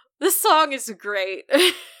 this song is great.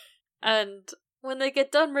 And when they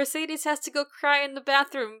get done, Mercedes has to go cry in the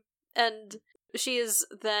bathroom. And she is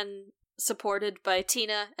then supported by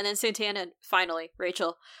Tina and then Santana and finally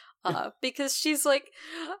Rachel. Because she's like,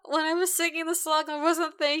 when I was singing the song, I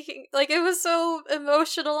wasn't thinking, it was so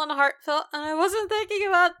emotional and heartfelt, and I wasn't thinking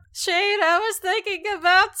about Shane, I was thinking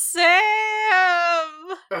about Sam!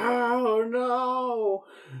 Oh no!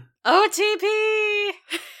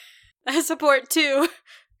 OTP! I support 2,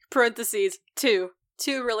 parentheses, 2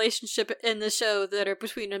 relationship in the show that are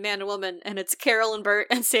between a man and woman, and it's Carol and Bert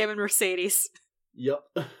and Sam and Mercedes. Yep.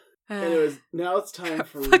 Anyways, now it's time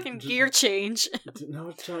for... fucking gear change. Now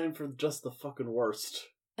it's time for just the fucking worst.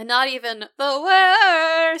 And not even the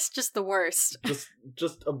worst, just the worst.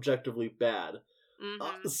 Just objectively bad.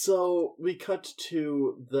 So, we cut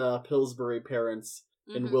to the Pillsbury parents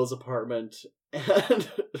in Will's apartment, and...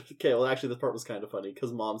 okay, well actually this part was kind of funny,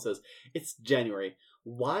 because Mom says, it's January.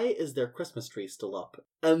 Why is their Christmas tree still up?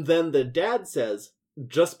 And then the dad says,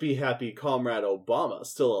 just be happy Comrade Obama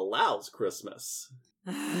still allows Christmas.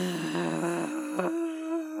 Which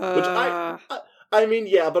I mean,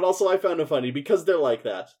 yeah, but also I found it funny because they're like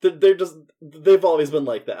that. They've always been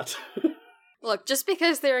like that. Look, just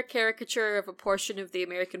because they're a caricature of a portion of the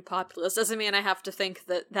American populace doesn't mean I have to think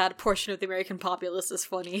that portion of the American populace is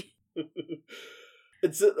funny.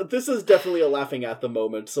 This is definitely a laughing at the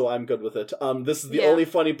moment, so I'm good with it. This is the only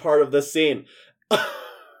funny part of this scene.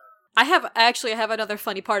 I have another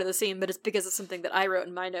funny part of the scene, but it's because of something that I wrote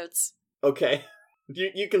in my notes. Okay.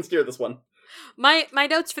 You can steer this one. My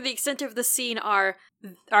notes for the extent of the scene are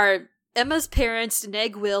Emma's parents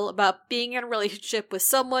nag Will about being in a relationship with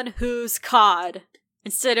someone who's COD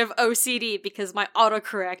instead of OCD because my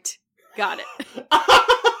autocorrect got it.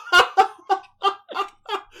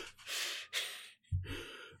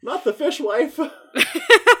 Not the fishwife.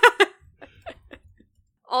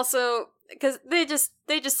 Also, because they just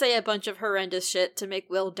say a bunch of horrendous shit to make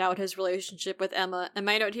Will doubt his relationship with Emma, and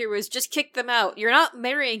my note here was, just kick them out. You're not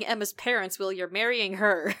marrying Emma's parents, Will, you're marrying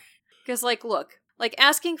her. Because, like, look, like,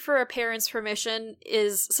 asking for a parent's permission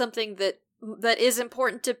is something that is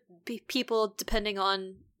important to people depending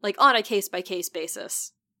on, like, on a case-by-case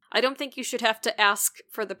basis. I don't think you should have to ask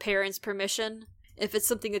for the parents' permission. If it's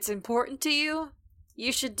something that's important to you,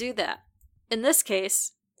 you should do that. In this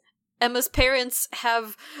case, Emma's parents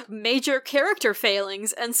have major character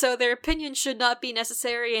failings, and so their opinion should not be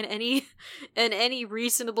necessary in any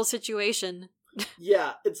reasonable situation.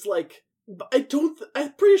 Yeah, it's like,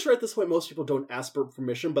 I'm pretty sure at this point most people don't ask for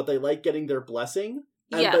permission, but they like getting their blessing.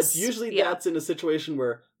 And yes. But usually that's in a situation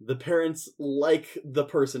where the parents like the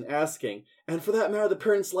person asking, and for that matter, the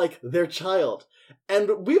parents like their child.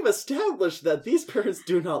 And we've established that these parents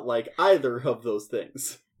do not like either of those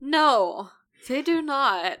things. No, they do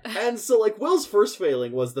not. And so, like, Will's first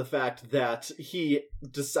failing was the fact that he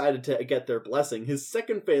decided to get their blessing. His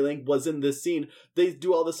second failing was in this scene. They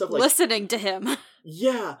do all this stuff like... listening to him.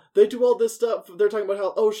 Yeah, they do all this stuff. They're talking about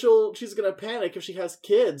how, she's gonna panic if she has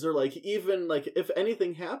kids, or, like, even, like, if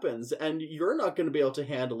anything happens, and you're not gonna be able to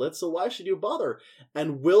handle it, so why should you bother?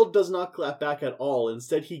 And Will does not clap back at all.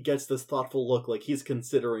 Instead, he gets this thoughtful look, like he's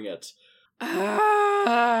considering it.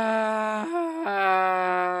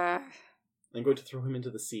 I'm going to throw him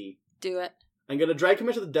into the sea. Do it. I'm going to drag him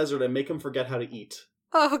into the desert and make him forget how to eat.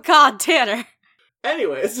 Oh god, Tanner!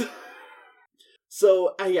 Anyways.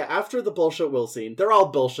 So, after the bullshit Will scene, they're all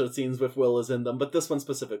bullshit scenes with Will is in them, but this one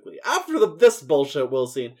specifically. After this bullshit Will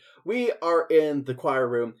scene, we are in the choir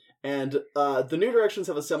room, and the New Directions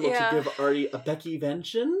have assembled to give Artie a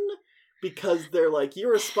Becky-vention, because they're like,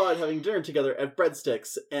 you're a spot having dinner together at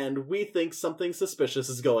Breadsticks, and we think something suspicious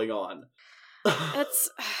is going on.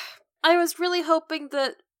 I was really hoping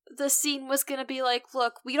that the scene was gonna be like,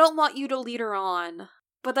 look, we don't want you to lead her on.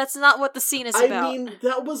 But that's not what the scene is about. I mean,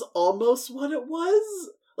 that was almost what it was.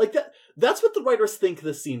 Like, that's what the writers think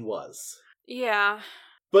the scene was. Yeah.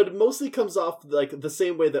 But it mostly comes off, like, the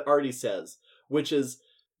same way that Artie says, which is,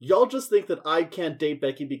 y'all just think that I can't date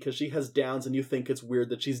Becky because she has downs and you think it's weird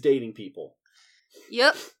that she's dating people.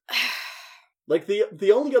 Yep. Like,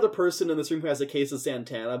 the only other person in this room who has a case is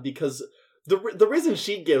Santana, because the reason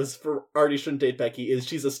she gives for Artie shouldn't date Becky is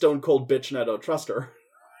she's a stone cold bitch and I don't trust her.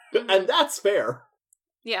 Mm-hmm. And that's fair.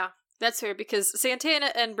 Yeah, that's fair, because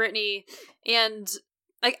Santana and Brittany, and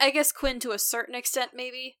I guess Quinn to a certain extent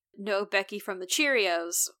maybe, know Becky from the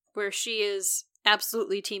Cheerios, where she is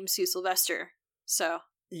absolutely Team Sue Sylvester, so...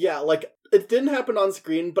 Yeah, like, it didn't happen on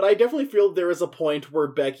screen, but I definitely feel there is a point where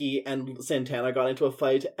Becky and Santana got into a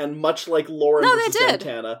fight, and much like Lauren versus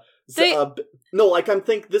Santana... this is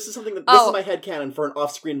something that... This is my headcanon for an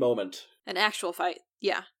off-screen moment. An actual fight,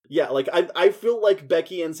 yeah. Yeah, like, I feel like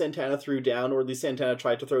Becky and Santana threw down, or at least Santana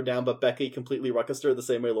tried to throw down, but Becky completely ruckused her the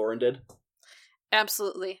same way Lauren did.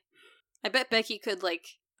 Absolutely. I bet Becky could, like,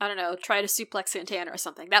 I don't know, try to suplex Santana or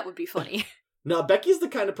something. That would be funny. No, Becky's the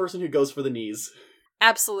kind of person who goes for the knees.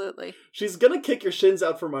 Absolutely. She's gonna kick your shins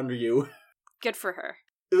out from under you. Good for her.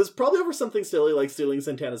 It was probably over something silly like stealing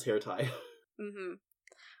Santana's hair tie. Mm-hmm.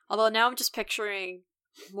 Although now I'm just picturing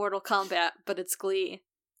Mortal Kombat, but it's Glee.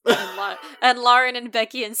 And Lauren and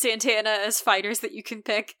Becky and Santana as fighters that you can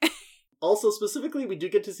pick. Also, specifically, we do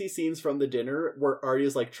get to see scenes from the dinner where Artie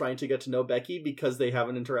is, like, trying to get to know Becky because they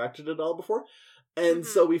haven't interacted at all before. And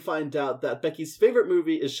so we find out that Becky's favorite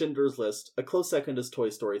movie is Schindler's List. A close second is Toy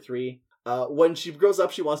Story 3. When she grows up,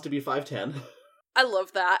 she wants to be 5'10". I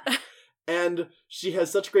love that. And she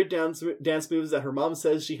has such great dance moves that her mom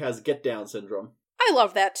says she has get down syndrome. I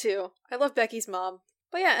love that, too. I love Becky's mom.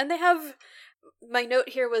 But yeah, and they have... My note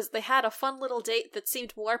here was they had a fun little date that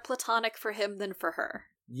seemed more platonic for him than for her.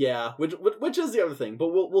 Yeah, which is the other thing, but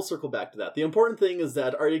we'll circle back to that. The important thing is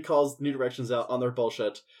that Artie calls New Directions out on their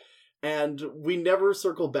bullshit, and we never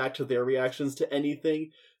circle back to their reactions to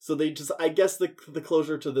anything, so they just, I guess the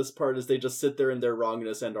closure to this part is they just sit there in their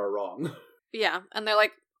wrongness and are wrong. Yeah, and they're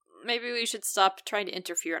like, maybe we should stop trying to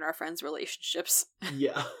interfere in our friends' relationships.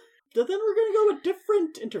 Yeah. But then we're gonna go a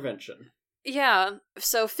different intervention. Yeah,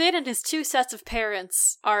 so Finn and his two sets of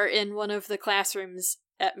parents are in one of the classrooms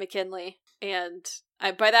at McKinley, and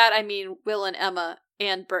by that I mean Will and Emma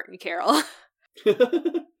and Bert and Carol.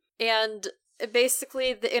 And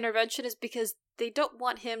basically the intervention is because they don't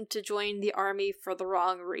want him to join the army for the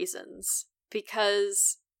wrong reasons.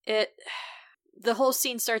 Because the whole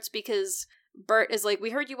scene starts because Bert is like, we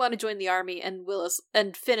heard you want to join the army, and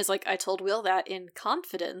Finn is like, I told Will that in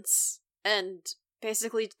confidence. And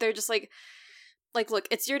basically, they're just like, look,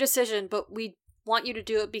 it's your decision, but we want you to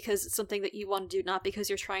do it because it's something that you want to do, not because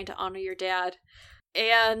you're trying to honor your dad.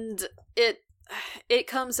 And it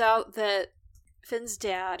comes out that Finn's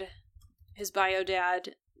dad, his bio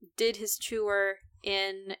dad, did his tour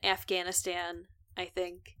in Afghanistan, I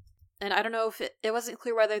think. And I don't know if it wasn't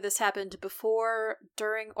clear whether this happened before,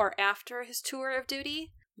 during, or after his tour of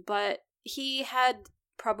duty, but he had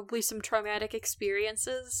probably some traumatic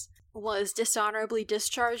experiences, was dishonorably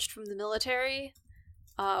discharged from the military.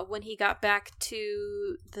 When he got back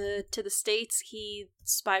to the States, he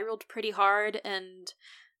spiraled pretty hard and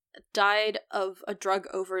died of a drug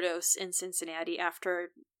overdose in Cincinnati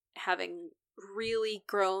after having really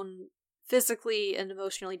grown physically and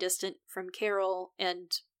emotionally distant from Carol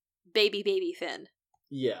and baby Finn.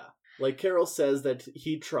 Yeah. Like, Carol says that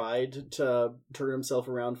he tried to turn himself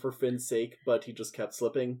around for Finn's sake, but he just kept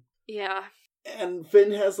slipping. Yeah. And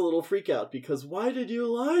Finn has a little freak out because, why did you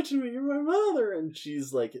lie to me? You're my mother. And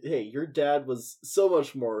she's like, hey, your dad was so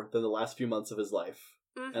much more than the last few months of his life.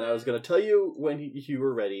 Mm-hmm. And I was going to tell you when you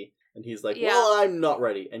were ready. And he's like, well, I'm not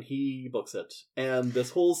ready. And he books it. And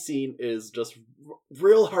this whole scene is just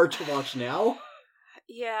real hard to watch now.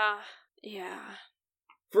 Yeah.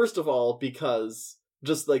 First of all, because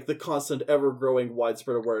just like the constant, ever-growing,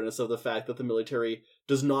 widespread awareness of the fact that the military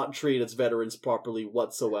does not treat its veterans properly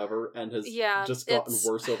whatsoever and has just gotten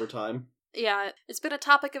worse over time. Yeah, it's been a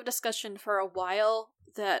topic of discussion for a while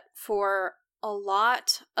that for a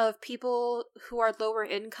lot of people who are lower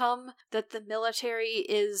income, that the military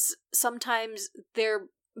is sometimes their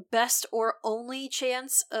best or only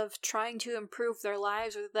chance of trying to improve their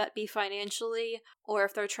lives, whether that be financially or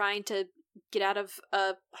if they're trying to get out of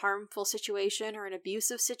a harmful situation or an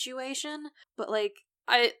abusive situation. But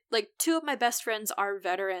two of my best friends are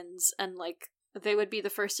veterans, and they would be the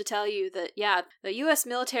first to tell you that the US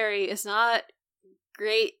military is not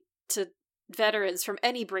great to veterans from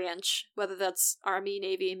any branch, whether that's Army,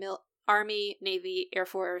 Navy, Air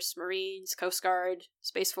Force, Marines, Coast Guard,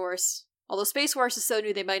 Space Force. Although Space Force is so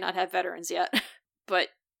new they might not have veterans yet. But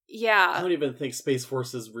yeah. I don't even think Space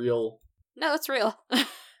Force is real. No, it's real.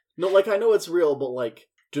 No, I know it's real, but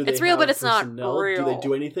do they it's real, have but it's personnel? Not real. Do they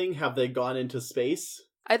do anything? Have they gone into space?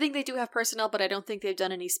 I think they do have personnel, but I don't think they've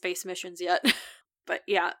done any space missions yet. But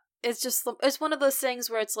yeah, it's one of those things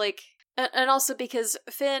where it's and also because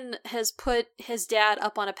Finn has put his dad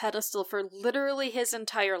up on a pedestal for literally his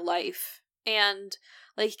entire life. And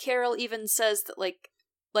Carol even says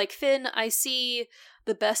that Finn, I see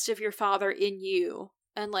the best of your father in you.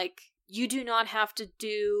 And you do not have to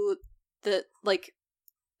do the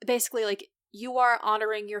basically, you are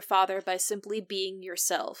honoring your father by simply being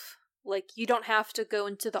yourself. You don't have to go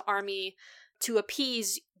into the army to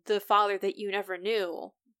appease the father that you never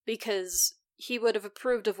knew, because he would have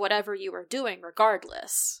approved of whatever you were doing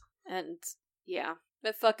regardless. And, yeah,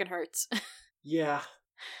 it fucking hurts. Yeah.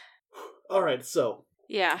 Alright, so.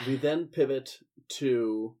 Yeah. We then pivot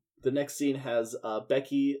to the next scene has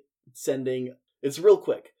Becky sending. It's real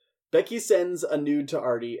quick. Becky sends a nude to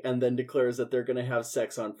Artie and then declares that they're going to have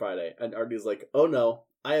sex on Friday. And Artie's like, oh no,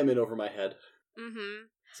 I am in over my head. Mm-hmm.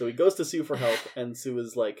 So he goes to Sue for help, and Sue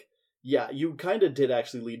is like, yeah, you kind of did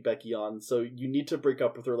actually lead Becky on, so you need to break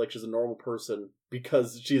up with her like she's a normal person,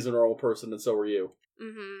 because she's a normal person and so are you.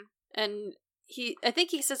 Mm-hmm. And I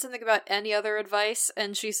think he says something about any other advice,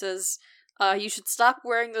 and she says, you should stop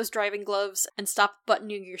wearing those driving gloves and stop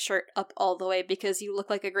buttoning your shirt up all the way because you look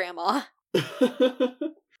like a grandma.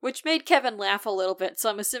 Which made Kevin laugh a little bit, so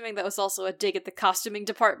I'm assuming that was also a dig at the costuming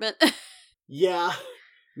department. Yeah.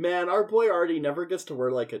 Man, our boy Artie never gets to wear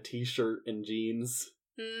a t-shirt and jeans.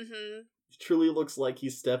 Mm-hmm. He truly looks like he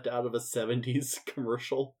stepped out of a 70s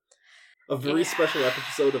commercial. A very special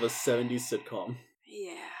episode of a 70s sitcom.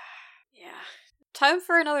 Yeah. Time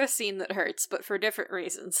for another scene that hurts, but for different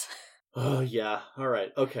reasons. Oh, yeah.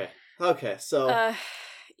 Alright, okay, so...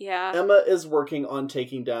 yeah. Emma is working on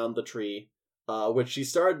taking down the tree, which she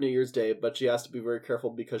started New Year's Day, but she has to be very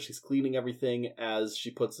careful because she's cleaning everything as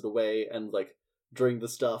she puts it away and, during the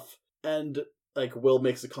stuff. And, Will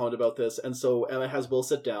makes a comment about this, and so Emma has Will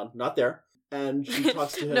sit down, not there, and she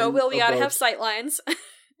talks to him. No, Will, we gotta have sight lines.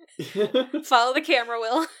 Follow the camera,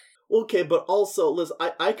 Will. Okay, but also, Liz,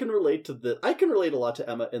 I can relate to this. I can relate a lot to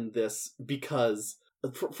Emma in this because,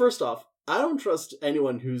 first off, I don't trust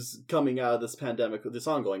anyone who's coming out of this pandemic, this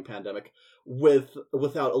ongoing pandemic,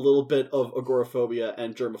 without a little bit of agoraphobia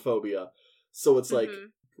and germophobia. So it's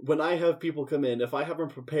when I have people come in, if I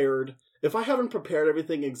haven't prepared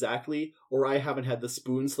everything exactly, or I haven't had the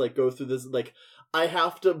spoons to go through this, I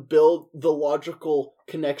have to build the logical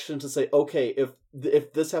connection to say, okay,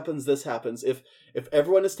 if this happens, this happens. If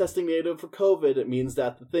everyone is testing negative for COVID, it means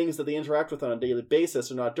that the things that they interact with on a daily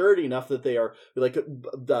basis are not dirty enough that they are like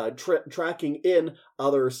tracking in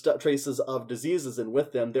other traces of diseases in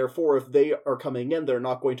with them. Therefore, if they are coming in, they're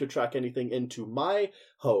not going to track anything into my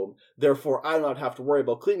home. Therefore, I do not have to worry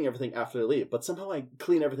about cleaning everything after they leave. But somehow I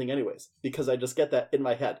clean everything anyways, because I just get that in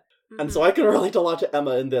my head. Mm-hmm. And so I can relate a lot to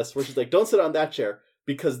Emma in this, where she's like, don't sit on that chair,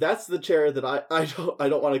 because that's the chair that I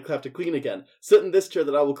don't want to have to clean again. Sit in this chair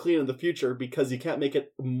that I will clean in the future, because you can't make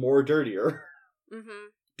it more dirtier. Mm-hmm.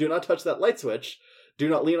 Do not touch that light switch. Do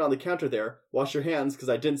not lean on the counter there. Wash your hands, because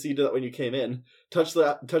I didn't see you do that when you came in. Touch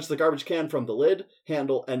the garbage can from the lid,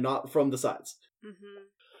 handle, and not from the sides. Mm-hmm.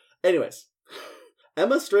 Anyways,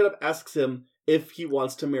 Emma straight up asks him if he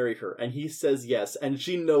wants to marry her, and he says yes, and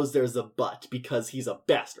she knows there's a but, because he's a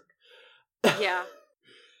bastard. Yeah.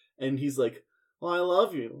 And he's like, well, I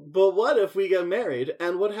love you, but what if we get married,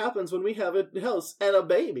 and what happens when we have a house and a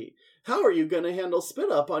baby? How are you going to handle spit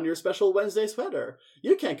up on your special Wednesday sweater?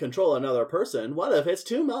 You can't control another person. What if it's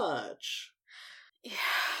too much? Yeah.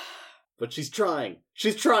 But she's trying.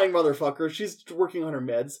 She's trying, motherfucker. She's working on her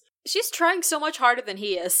meds. She's trying so much harder than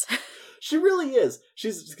he is. She really is.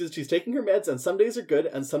 She's taking her meds, and some days are good,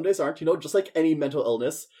 and some days aren't, just like any mental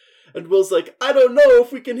illness. And Will's like, I don't know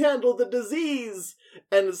if we can handle the disease.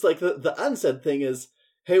 And it's like, the unsaid thing is,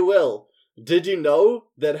 hey, Will, did you know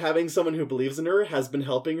that having someone who believes in her has been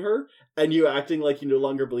helping her, and you acting like you no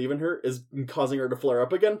longer believe in her is causing her to flare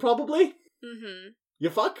up again, probably? Mm-hmm. You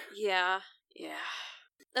fuck? Yeah.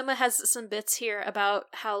 Emma has some bits here about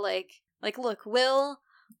how, like, look, Will,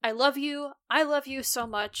 I love you so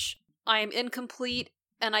much. I am incomplete,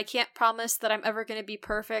 and I can't promise that I'm ever gonna be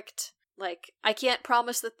perfect. Like, I can't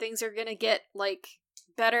promise that things are gonna get, like,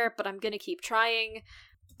 better, but I'm gonna keep trying.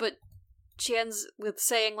 But she ends with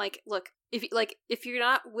saying, like, look, if you're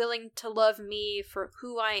not willing to love me for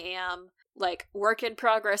who I am, like, work in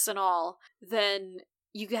progress and all, then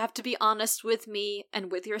you have to be honest with me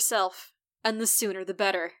and with yourself, and the sooner the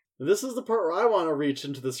better. This is the part where I want to reach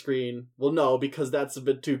into the screen. Well, no, because that's a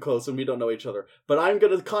bit too close and we don't know each other. But I'm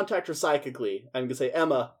going to contact her psychically. I'm going to say,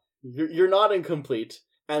 Emma, you're not incomplete.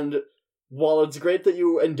 And while it's great that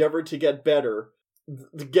you endeavor to get better,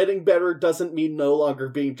 getting better doesn't mean no longer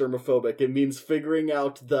being germophobic. It means figuring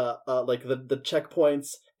out the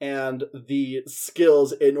checkpoints and the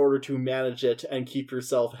skills in order to manage it and keep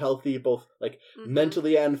yourself healthy, both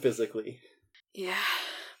mentally and physically. Yeah.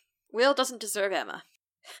 Will doesn't deserve Emma.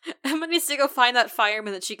 Emma needs to go find that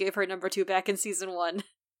fireman that she gave her number 2 back in season 1.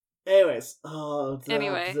 Anyways.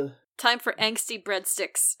 Time for angsty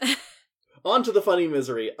breadsticks. On to the funny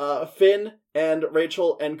misery. Finn and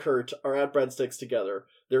Rachel and Kurt are at Breadsticks together.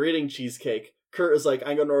 They're eating cheesecake. Kurt is like,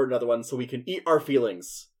 I'm going to order another one so we can eat our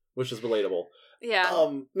feelings, which is relatable.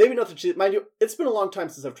 Yeah. Maybe not the cheese. Mind you, it's been a long time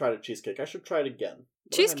since I've tried a cheesecake. I should try it again.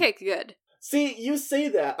 Cheesecake good. See, you say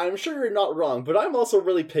that. I'm sure you're not wrong, but I'm also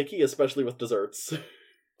really picky, especially with desserts.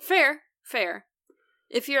 Fair.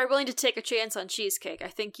 If you're willing to take a chance on cheesecake, I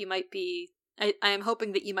think you might be... I am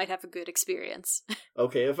hoping that you might have a good experience.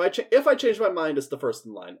 Okay, if I change my mind, it's the first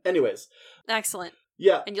in line. Anyways. Excellent.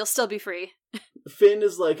 Yeah. And you'll still be free. Finn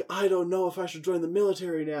is like, I don't know if I should join the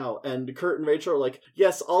military now. And Kurt and Rachel are like,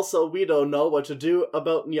 yes, also, we don't know what to do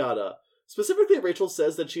about Nyada. Specifically, Rachel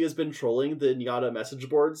says that she has been trolling the Nyada message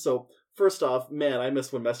board. So, first off, man, I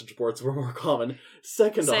miss when message boards were more common.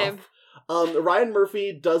 Second Same. off, Ryan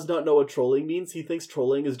Murphy does not know what trolling means. He thinks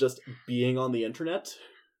trolling is just being on the internet.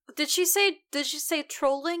 Did she say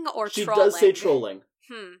trolling or she trawling? She does say trolling.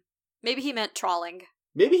 Maybe he meant trawling.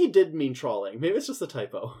 Maybe he did mean trawling. Maybe it's just a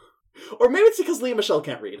typo. Or maybe it's because Lea Michele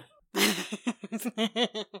can't read.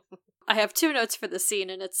 I have 2 notes for the scene,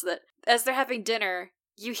 and it's that as they're having dinner,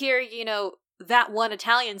 you hear, that one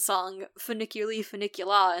Italian song, Funiculi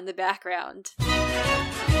Funicula, in the background.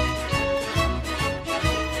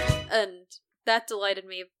 And that delighted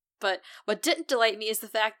me. But what didn't delight me is the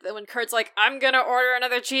fact that when Kurt's like, I'm gonna order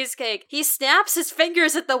another cheesecake, he snaps his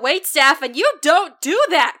fingers at the waitstaff, and you don't do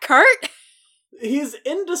that, Kurt! He's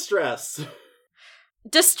in distress.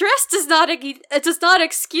 Distress does not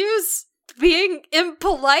excuse being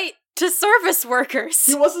impolite to service workers.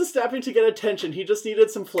 He wasn't snapping to get attention, he just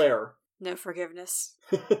needed some flair. No forgiveness.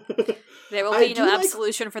 There will be no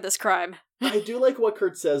absolution for this crime. I do like what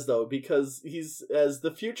Kurt says, though, because as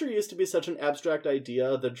the future used to be such an abstract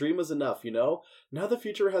idea, the dream was enough, Now the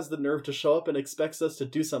future has the nerve to show up and expects us to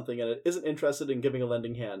do something, and it isn't interested in giving a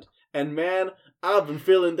lending hand. And man, I've been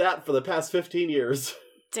feeling that for the past 15 years.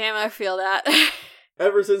 Damn, I feel that.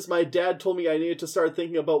 Ever since my dad told me I needed to start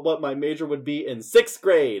thinking about what my major would be in 6th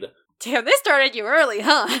grade. Damn, they started you early,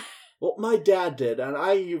 huh? Well, my dad did, and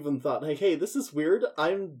I even thought, like, hey, this is weird.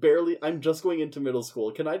 I'm just going into middle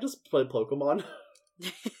school. Can I just play Pokemon?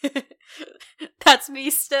 That's me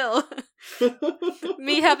still.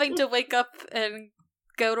 Me having to wake up and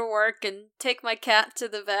go to work and take my cat to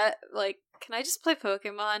the vet. Like, can I just play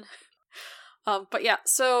Pokemon? But yeah,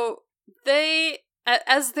 so they,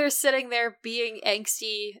 as they're sitting there being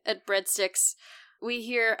angsty at Breadsticks, we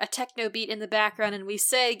hear a techno beat in the background and we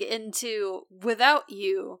seg into Without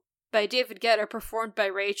You by David Guetta, performed by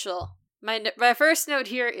Rachel. My first note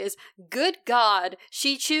here is, good God,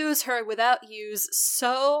 she chews her Without Yous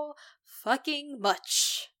so fucking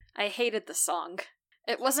much. I hated the song.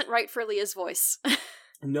 It wasn't right for Leah's voice.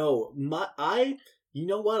 No, you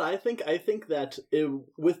know what? I think that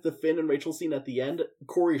with the Finn and Rachel scene at the end,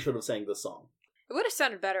 Corey should have sang this song. It would have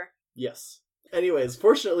sounded better. Yes. Anyways,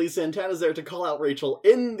 fortunately, Santana's there to call out Rachel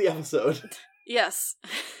in the episode. Yes.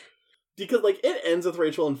 Because, like, it ends with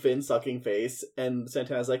Rachel and Finn sucking face, and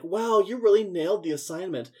Santana's like, wow, you really nailed the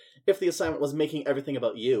assignment, if the assignment was making everything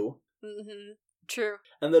about you. Mm-hmm. True.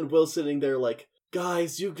 And then Will sitting there like,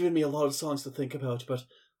 guys, you've given me a lot of songs to think about, but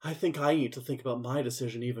I think I need to think about my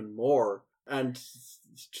decision even more. And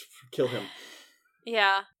kill him.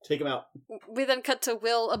 Yeah. Take him out. We then cut to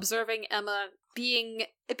Will observing Emma being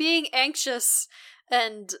anxious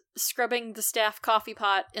and scrubbing the staff coffee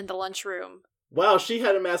pot in the lunchroom. Wow, she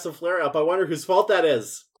had a massive flare-up. I wonder whose fault that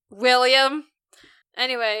is. William.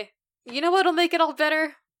 Anyway, you know what'll make it all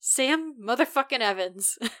better? Sam motherfucking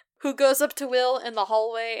Evans, who goes up to Will in the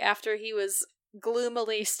hallway after he was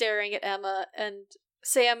gloomily staring at Emma, and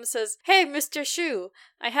Sam says, "Hey, Mr. Shu,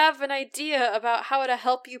 I have an idea about how to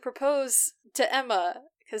help you propose to Emma,"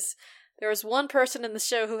 because there was one person in the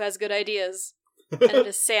show who has good ideas, and it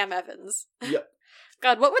is Sam Evans. Yep.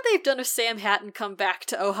 God, what would they have done if Sam hadn't come back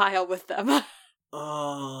to Ohio with them?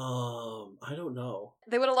 I don't know.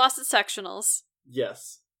 They would have lost at sectionals.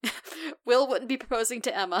 Yes. Will wouldn't be proposing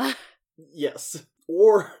to Emma. Yes.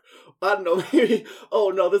 Or, I don't know, maybe, oh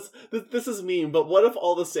no, this is mean, but what if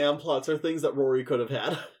all the Sam plots are things that Rory could have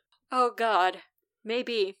had? Oh god.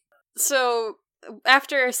 Maybe. So,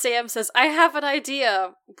 after Sam says, "I have an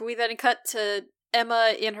idea," we then cut to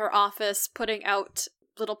Emma in her office putting out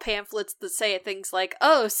little pamphlets that say things like,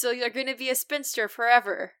 "Oh, so you're gonna be a spinster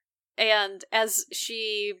forever." And as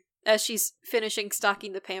she's finishing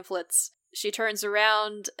stocking the pamphlets, she turns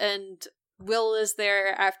around and Will is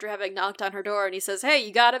there after having knocked on her door, and he says, "Hey,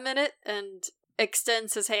 you got a minute?" and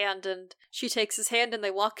extends his hand, and she takes his hand and they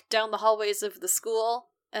walk down the hallways of the school,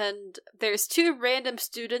 and there's two random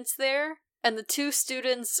students there, and the two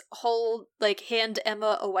students hand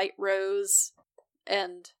Emma a white rose,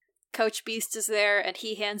 and Coach Beast is there and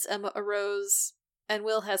he hands Emma a rose, and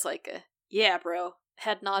Will has like a, "Yeah, bro,"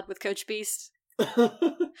 head nod with Coach Beast.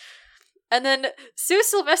 And then Sue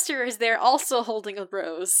Sylvester is there also holding a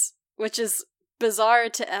rose, which is bizarre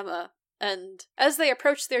to Emma. And as they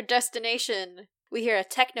approach their destination, we hear a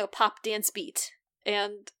techno pop dance beat.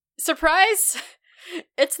 And surprise!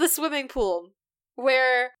 It's the swimming pool,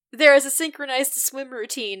 where there is a synchronized swim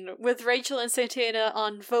routine with Rachel and Santana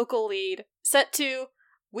on vocal lead, set to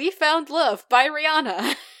 "We Found Love" by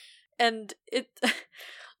Rihanna. And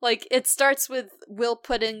it starts with Will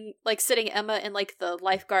sitting Emma in the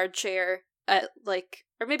lifeguard chair at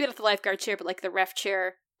or maybe not the lifeguard chair, but the ref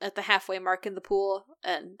chair at the halfway mark in the pool,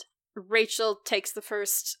 and Rachel takes the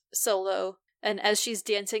first solo, and as she's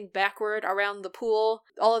dancing backward around the pool,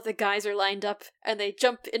 all of the guys are lined up and they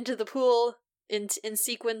jump into the pool in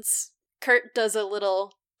sequence. Kurt does a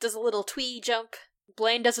little twee jump.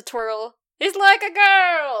 Blaine does a twirl. He's like a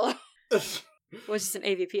girl! Which is an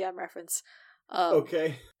AVPM reference.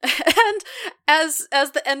 Okay. And as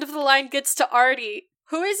the end of the line gets to Artie,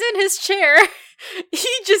 who is in his chair, he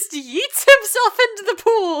just yeets himself into the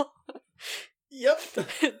pool. Yep.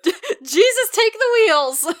 Jesus, take the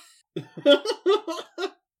wheels!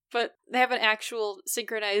 But they have an actual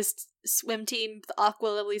synchronized swim team, the Aqua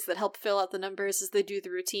Lilies, that help fill out the numbers as they do the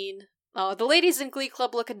routine. The ladies in Glee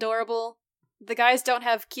Club look adorable. The guys don't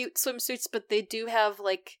have cute swimsuits, but they do have,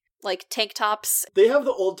 tank tops. They have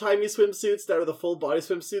the old-timey swimsuits that are the full-body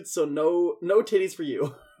swimsuits, so no titties for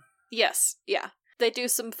you. Yes, yeah. They do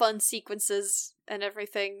some fun sequences and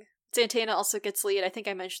everything. Santana also gets lead. I think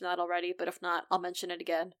I mentioned that already, but if not, I'll mention it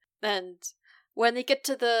again. And when they get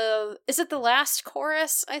to is it the last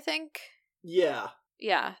chorus, I think? Yeah.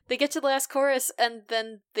 Yeah. They get to the last chorus, and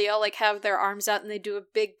then they all, have their arms out, and they do a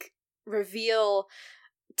big reveal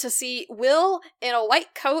to see Will in a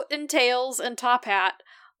white coat and tails and top hat,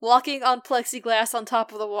 walking on plexiglass on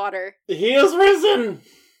top of the water. He has risen!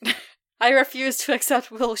 I refuse to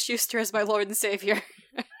accept Will Schuester as my Lord and Savior.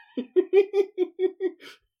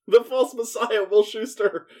 The false messiah, Will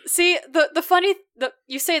Schuester. See,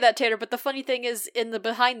 you say that, Tater, but the funny thing is, in the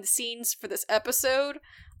behind the scenes for this episode,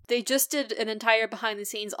 they just did an entire behind the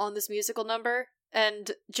scenes on this musical number,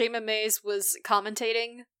 and Jayma Mays was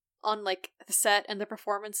commentating on, like, the set and the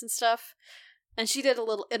performance and stuff, and she did a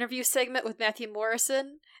little interview segment with Matthew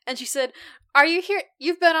Morrison, and she said, "Are you here?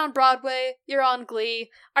 You've been on Broadway, you're on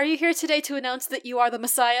Glee. Are you here today to announce that you are the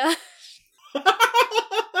Messiah?" Now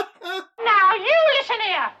you listen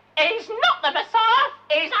here. He's not the Messiah.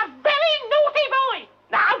 He's a very naughty boy.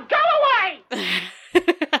 Now go away.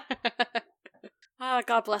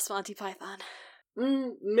 God bless Monty Python.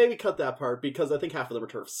 Maybe cut that part, because I think half of them are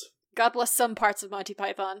TERFs. God bless some parts of Monty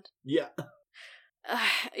Python. Yeah.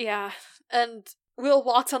 Yeah. And Will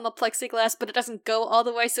walks on the plexiglass, but it doesn't go all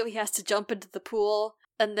the way, so he has to jump into the pool,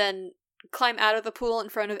 and then climb out of the pool in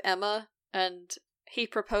front of Emma, and he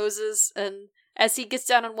proposes, and as he gets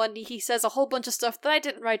down on one knee, he says a whole bunch of stuff that I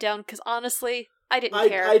didn't write down, because honestly, I didn't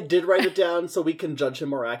care. I did write it down so we can judge him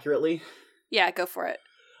more accurately. Yeah, go for it.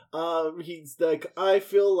 He's like, I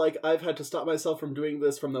feel like I've had to stop myself from doing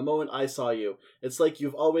this from the moment I saw you. It's like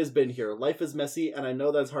you've always been here. Life is messy, and I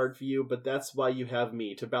know that's hard for you, but that's why you have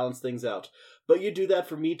me, to balance things out. But you do that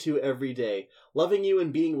for me too every day. Loving you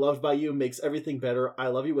and being loved by you makes everything better. I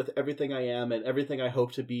love you with everything I am and everything I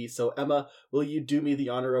hope to be. So Emma, will you do me the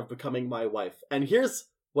honor of becoming my wife? And here's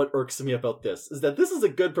what irks me about this, is that this is a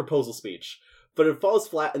good proposal speech, but it falls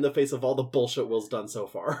flat in the face of all the bullshit Will's done so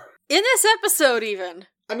far. In this episode, even.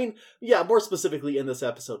 I mean, yeah, more specifically in this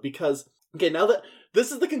episode, because, okay, now that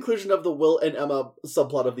this is the conclusion of the Will and Emma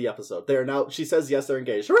subplot of the episode. They're now, she says yes, they're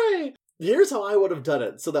engaged. Hooray! Here's how I would have done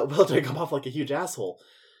it, so that Will didn't come off like a huge asshole,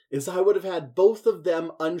 is I would have had both of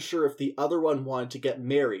them unsure if the other one wanted to get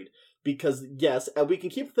married. Because, yes, and we can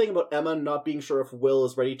keep thinking about Emma not being sure if Will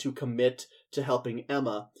is ready to commit to helping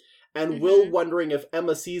Emma, and Will wondering if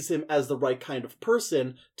Emma sees him as the right kind of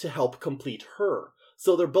person to help complete her.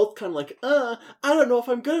 So they're both kind of like, I don't know if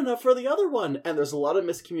I'm good enough for the other one. And there's a lot of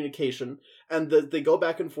miscommunication. And they go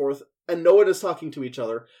back and forth. And no one is talking to each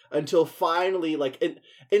other. Until finally, like,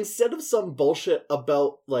 instead of some bullshit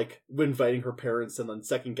about, like, inviting her parents and then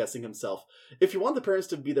second-guessing himself. If you want the parents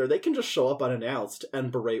to be there, they can just show up unannounced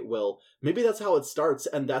and berate Will. Maybe that's how it starts.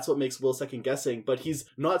 And that's what makes Will second-guessing. But he's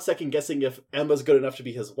not second-guessing if Emma's good enough to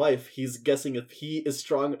be his wife. He's guessing if he is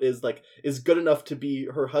is good enough to be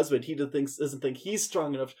her husband. He doesn't think he's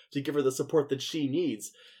strong enough to give her the support that she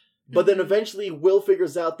needs. But then eventually Will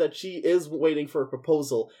figures out that she is waiting for a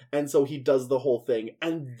proposal, and so he does the whole thing.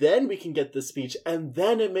 And then we can get this speech, and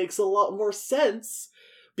then it makes a lot more sense,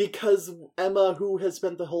 because Emma, who has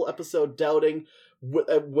spent the whole episode doubting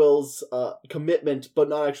Will's commitment, but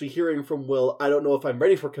not actually hearing from Will, I don't know if I'm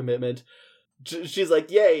ready for commitment, she's like,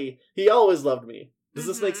 yay, he always loved me. Does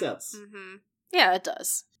this make sense? Yeah, it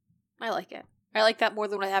does. I like it. I like that more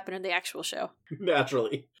than what happened in the actual show.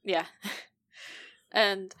 Naturally. Yeah.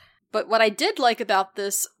 But what I did like about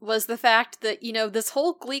this was the fact that, you know, this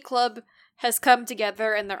whole Glee Club has come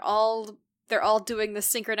together and they're all doing the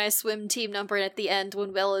synchronized swim team number, and at the end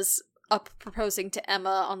when Will is up proposing to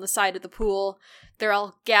Emma on the side of the pool, they're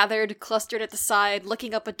all gathered, clustered at the side,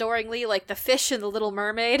 looking up adoringly like the fish in The Little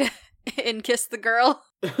Mermaid in Kiss the Girl.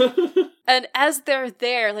 And as they're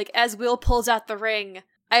there, like as Will pulls out the ring,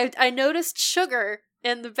 I noticed Sugar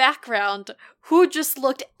in the background, who just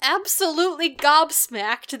looked absolutely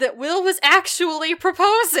gobsmacked that Will was actually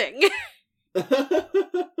proposing.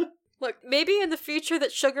 Look, maybe in the future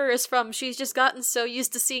that Sugar is from, she's just gotten so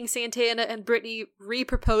used to seeing Santana and Brittany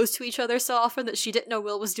re-propose to each other so often that she didn't know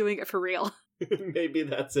Will was doing it for real. Maybe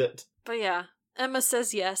that's it. But yeah, Emma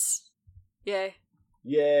says yes. Yay.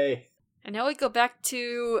 Yay. And now we go back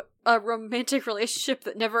to a romantic relationship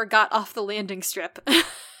that never got off the landing strip.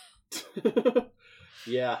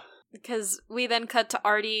 Yeah. Because we then cut to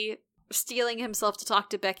Artie steeling himself to talk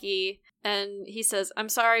to Becky, and he says, I'm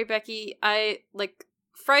sorry, Becky,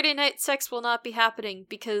 Friday night sex will not be happening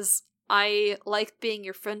because I like being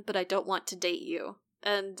your friend, but I don't want to date you.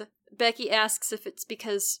 And Becky asks if it's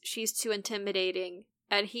because she's too intimidating,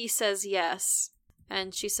 and he says yes.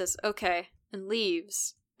 And she says, okay, and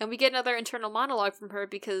leaves. And we get another internal monologue from her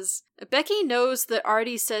because Becky knows that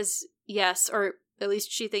Artie says yes, or at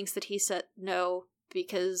least she thinks that he said no,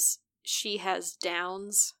 because she has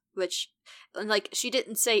Downs, which, like, she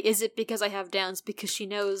didn't say, is it because I have Downs, because she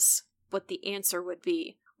knows what the answer would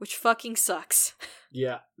be, which fucking sucks.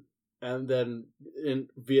 Yeah. And then,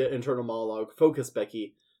 via internal monologue, focus,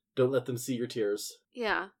 Becky. Don't let them see your tears.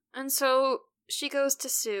 Yeah. And so she goes to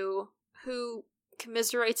Sue, who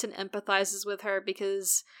commiserates and empathizes with her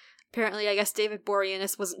because apparently, I guess, David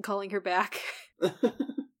Boreanaz wasn't calling her back.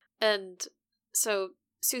 And so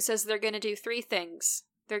Sue says they're gonna do 3 things.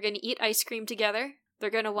 They're gonna eat ice cream together, they're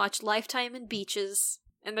gonna watch Lifetime and Beaches,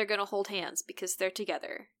 and they're gonna hold hands because they're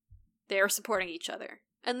together. They are supporting each other.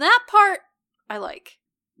 And that part, I like.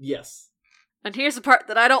 Yes. And here's the part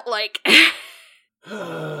that I don't like.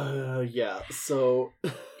 Yeah, so...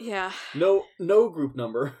 Yeah. No group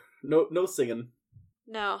number. No singing.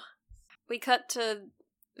 No. We cut to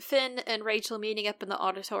Finn and Rachel meeting up in the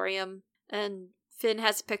auditorium, and Finn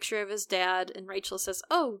has a picture of his dad, and Rachel says,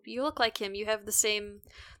 "Oh, you look like him. You have the same...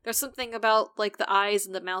 There's something about, like, the eyes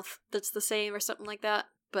and the mouth that's the same," or something like that.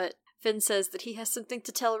 But Finn says that he has something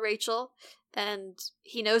to tell Rachel, and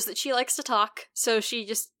he knows that she likes to talk, so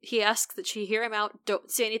he asks that she hear him out,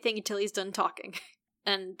 don't say anything until he's done talking.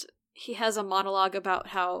 And he has a monologue about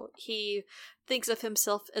how he thinks of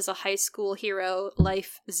himself as a high school hero,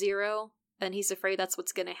 life 0, and he's afraid that's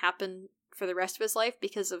what's going to happen for the rest of his life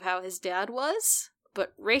because of how his dad was.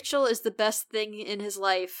 But Rachel is the best thing in his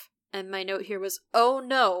life, and my note here was, oh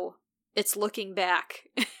no, it's looking back.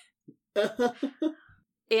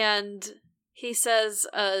 And he says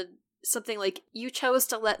something like, "You chose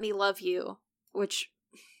to let me love you," which,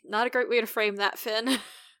 not a great way to frame that, Finn.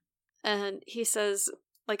 And he says,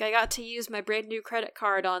 like, "I got to use my brand new credit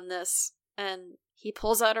card on this," and he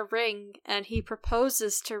pulls out a ring and he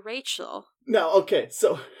proposes to Rachel. Now, okay,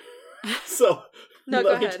 so No, let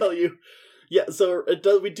go me ahead. tell you. Yeah, so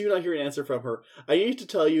we do not hear an answer from her. I need to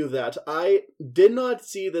tell you that I did not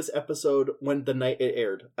see this episode when the night it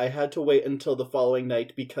aired. I had to wait until the following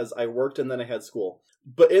night because I worked and then I had school.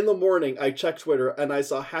 But in the morning, I checked Twitter and I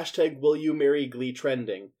saw #WillYouMarryGlee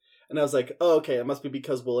trending. And I was like, oh, okay, it must be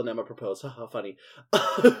because Will and Emma proposed. Haha, funny.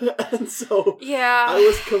 And so Yeah. I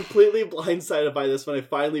was completely blindsided by this when I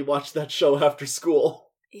finally watched that show after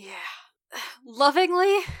school. Yeah.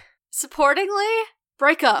 Lovingly, supportingly,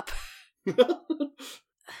 break up.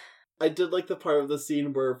 I did like the part of the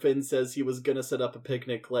scene where Finn says he was gonna set up a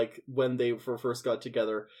picnic, like, when they first got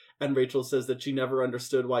together, and Rachel says that she never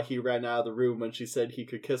understood why he ran out of the room when she said he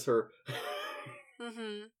could kiss her.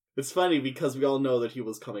 Mm-hmm. It's funny because we all know that he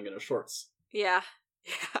was coming in his shorts. Yeah.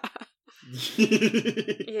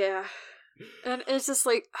 Yeah. And it's just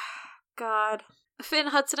like, God. Finn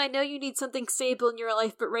Hudson, I know you need something stable in your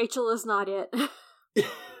life, but Rachel is not it.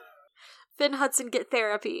 Finn Hudson, get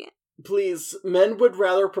therapy. Please, men would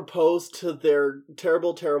rather propose to their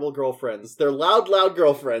terrible, terrible girlfriends, their loud, loud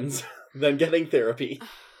girlfriends, than getting therapy.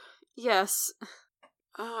 Yes.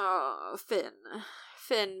 Oh, Finn.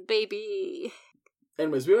 Finn, baby.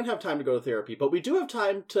 Anyways, we don't have time to go to therapy, but we do have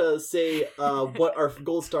time to say what our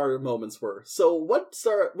gold star moments were. So what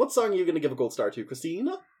song are you going to give a gold star to,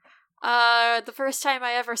 Christina? The first time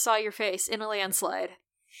I ever saw your face in a landslide.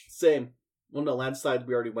 Same. Well, no, landslide,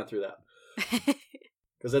 we already went through that.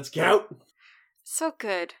 Because that's count. So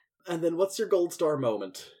good. And then what's your gold star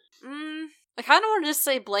moment? I kind of want to just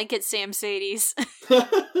say blanket Sam Sadie's.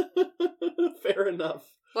 Fair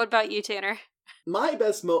enough. What about you, Tanner? My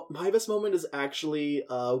best moment is actually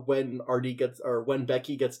when when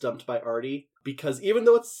Becky gets dumped by Artie, because even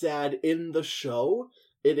though it's sad in the show,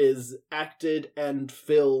 it is acted and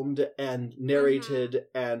filmed and narrated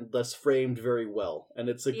and thus framed very well, and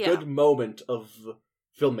it's a good moment of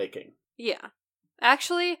filmmaking. Yeah.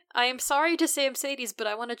 Actually, I am sorry to Sam Sadie's, but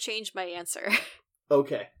I want to change my answer.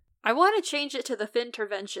 Okay. I want to change it to the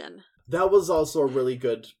Fintervention. That was also a really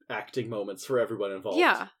good acting moments for everyone involved.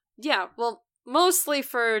 Yeah, well, mostly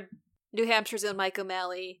for New Hampshire's own Mike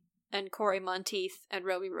O'Malley and Corey Monteith and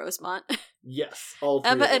Romy Rosemont. Yes, all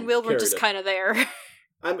three Emma of them and Will were just carried it. kind of there.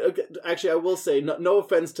 Actually, I will say, no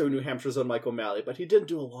offense to New Hampshire's own Mike O'Malley, but he didn't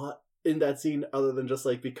do a lot in that scene other than just,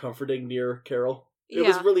 like, be comforting near Carol. It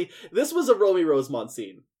was really... This was a Romy Rosemont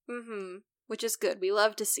scene. Mm-hmm. Which is good. We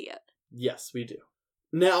love to see it. Yes, we do.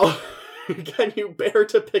 Now, can you bear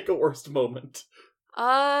to pick a worst moment?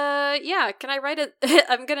 Yeah, can I write it?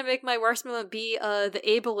 I'm gonna make my worst moment be, the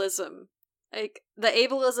ableism. Like, the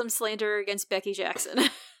ableism slander against Becky Jackson.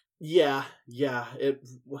 Yeah.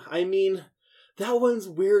 I mean, that one's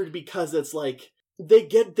weird because it's like, they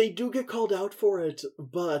do get called out for it,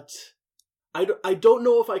 but... I don't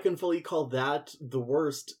know if I can fully call that the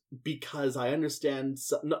worst, because I understand,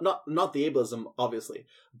 not the ableism, obviously,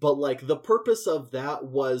 but, like, the purpose of that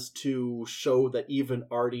was to show that even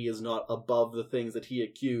Artie is not above the things that he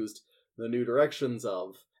accused the New Directions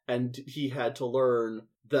of, and he had to learn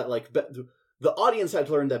that, like, the audience had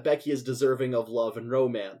to learn that Becky is deserving of love and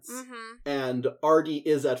romance, and Artie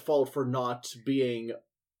is at fault for not being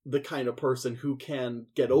the kind of person who can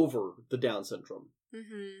get over the Down syndrome.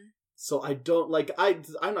 So I don't, like, I'm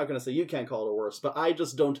not going to say you can't call it a worst, but I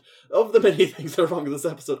just don't, of the many things that are wrong with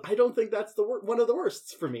this episode, I don't think that's one of the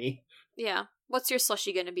worsts for me. Yeah. What's your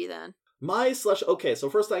slushie gonna be then? My slush... Okay, so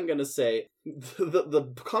first I'm gonna say,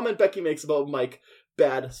 the comment Becky makes about Mike,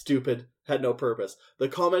 bad, stupid, had no purpose. The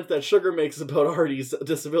comment that Sugar makes about Artie's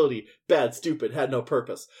disability, bad, stupid, had no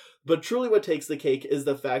purpose. But truly what takes the cake is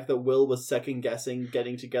the fact that Will was second-guessing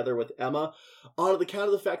getting together with Emma on the count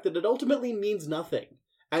of the fact that it ultimately means nothing.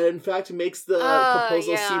 And in fact makes the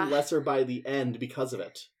proposal seem lesser by the end because of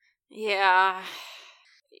it. Yeah.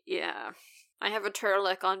 Yeah. I have a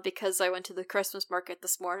turtleneck on because I went to the Christmas market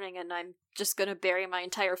this morning and I'm just gonna bury my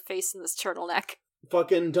entire face in this turtleneck.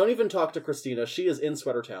 Fucking don't even talk to Christina. She is in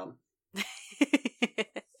Sweater Town.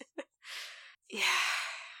 Yeah.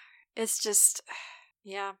 It's just...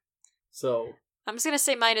 Yeah. So... I'm just gonna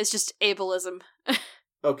say mine is just ableism.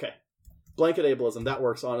 Okay. Blanket ableism. That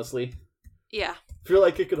works, honestly. Yeah. I feel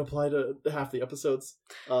like it could apply to half the episodes.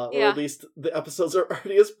 Or at least the episodes are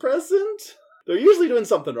already as present. They're usually doing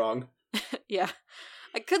something wrong. Yeah.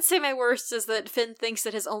 I could say my worst is that Finn thinks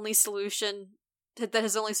that his only solution, that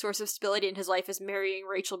his only source of stability in his life is marrying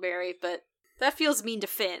Rachel Berry, but that feels mean to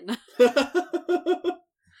Finn.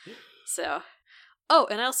 So. Oh,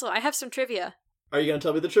 and also, I have some trivia. Are you gonna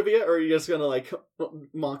tell me the trivia, or are you just gonna, like,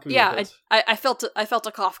 mock me with it? I felt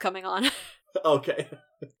a cough coming on. Okay.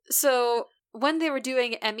 So, when they were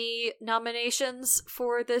doing Emmy nominations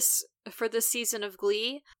for this season of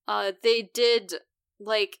Glee, they did,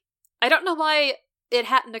 like, I don't know why it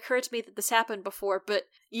hadn't occurred to me that this happened before, but,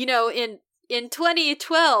 you know, in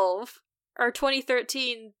 2012, or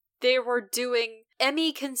 2013, they were doing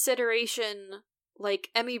Emmy consideration, like,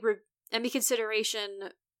 Emmy consideration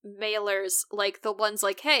mailers, like the ones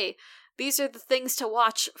like, hey, these are the things to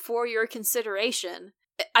watch for your consideration.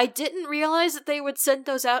 I didn't realize that they would send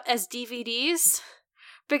those out as DVDs,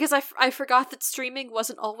 because I forgot that streaming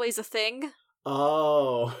wasn't always a thing.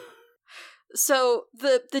 Oh. So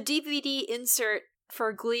the DVD insert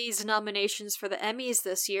for Glee's nominations for the Emmys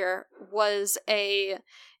this year was a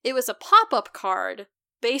pop-up card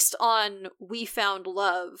based on We Found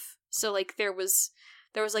Love. So like there was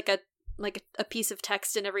like a piece of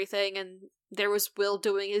text and everything, and there was Will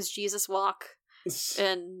doing his Jesus walk,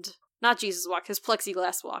 and not Jesus walk, his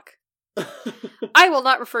plexiglass walk. I will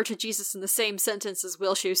not refer to Jesus in the same sentence as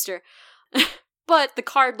Will Schuester, but the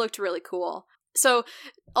card looked really cool. So,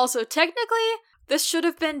 also, technically, this should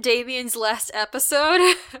have been Damien's last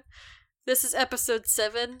episode. This is episode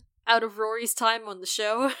 7 out of Rory's time on the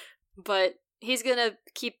show, but he's gonna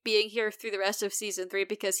keep being here through the rest of season 3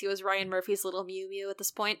 because he was Ryan Murphy's little Mew Mew at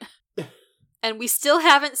this point. And we still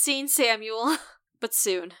haven't seen Samuel, but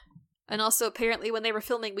soon. And also, apparently, when they were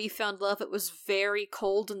filming We Found Love, it was very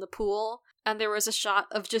cold in the pool, and there was a shot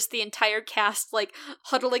of just the entire cast, like,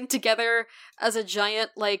 huddling together as a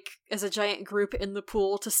giant group in the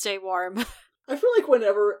pool to stay warm. I feel like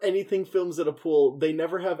whenever anything films at a pool, they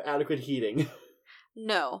never have adequate heating.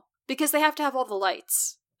 No, because they have to have all the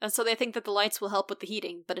lights. And so they think that the lights will help with the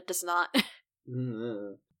heating, but it does not.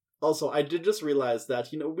 Mm-hmm. Also, I did just realize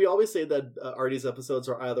that, you know, we always say that Artie's episodes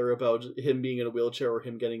are either about him being in a wheelchair or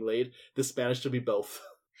him getting laid. This managed to be both.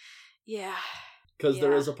 Yeah. Because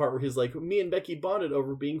there is a part where he's like, me and Becky bonded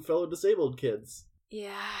over being fellow disabled kids.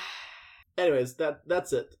 Yeah. Anyways,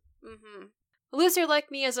 that's it. Mm-hmm. Loser Like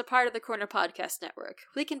Me is a part of the Corner Podcast Network.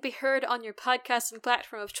 We can be heard on your podcasting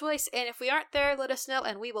platform of choice, and if we aren't there, let us know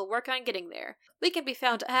and we will work on getting there. We can be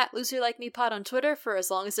found at LoserLikeMePod on Twitter for as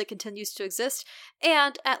long as it continues to exist,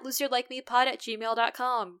 and at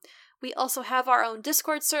loserlikemepod@gmail.com. We also have our own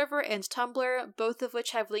Discord server and Tumblr, both of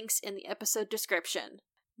which have links in the episode description.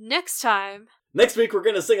 Next week we're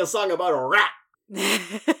gonna sing a song about a rat!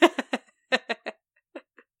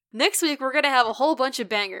 Next week we're gonna have a whole bunch of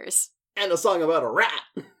bangers. And a song about a rat!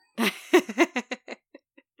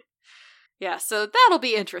 Yeah, so that'll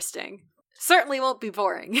be interesting. Certainly won't be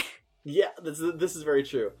boring. Yeah, this is very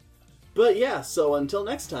true. But yeah, so until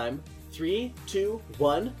next time, 3, 2,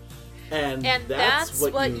 1, and that's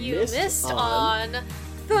what you missed on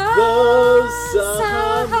the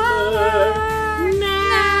Summer Nights.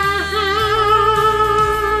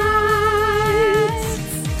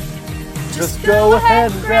 Just go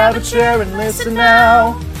ahead and grab a chair and listen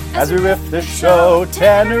now. As we riff the show,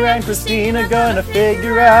 Tanner and Christina gonna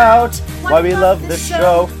figure out why we love the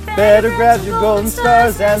show. Better grab your golden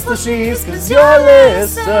stars and slushies, 'cause you're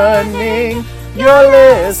listening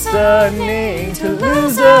to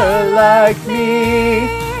Loser Like Me.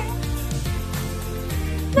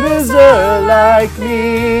 Loser Like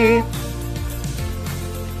Me.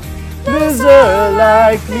 Loser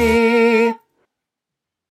Like Me.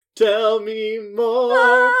 Tell me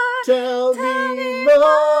more, tell me more.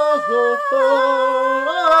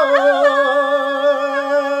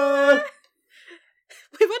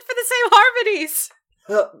 We went for the same same harmonies.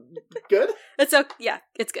 Good? It's okay. Yeah,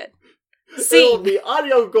 it's good. It'll Scene. be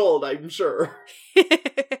audio gold, I'm sure.